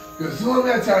 You see what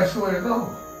I show you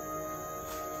now?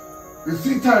 You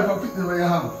see time for picking where you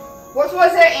have. What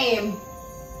was your aim?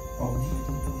 I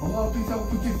want Peter to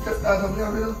put his stepdaughter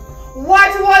on me, you know?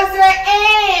 What was your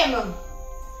aim?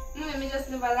 Me just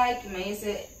never like him. He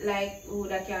say like who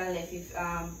that can left if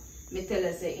me tell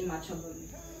her say he might trouble me.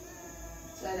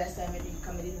 So that's why I didn't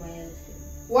come in my help him.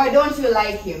 Why don't you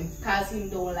like him? Cause he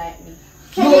don't like me.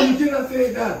 No, you cannot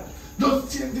say that.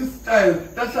 Just change the style.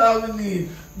 That's all we need.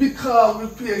 Be calm,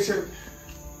 be patient.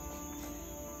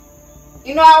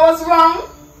 You know I was wrong?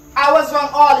 I was wrong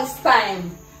all this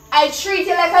time. I treat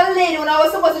you like a lady when I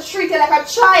was supposed to treat you like a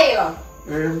child.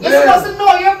 Amen. You're supposed to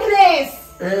know your place.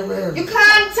 Amen. You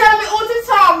can't tell me who to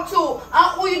talk to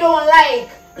and who you don't like.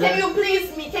 Can you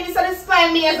please me? Can you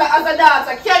satisfy me as a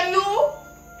daughter? Can you?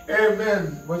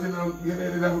 Amen. But you know, you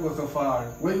never go so far.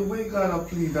 When you gonna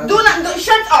please that?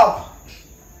 Shut up.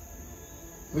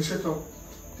 We shut up.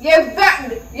 You're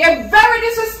very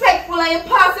disrespectful and you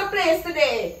pass the place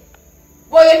today.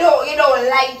 But you don't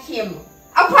like him.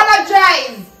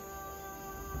 Apologize.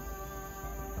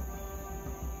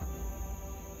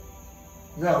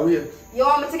 Now wait. You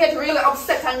want me to get really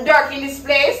upset and dark in this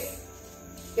place?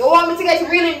 You want me to get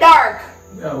really dark?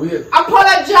 Now wait.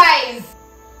 Apologize.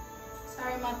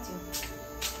 Sorry, Matthew.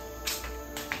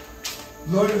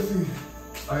 No, you see,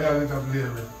 I have it to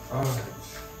blame it. Alright.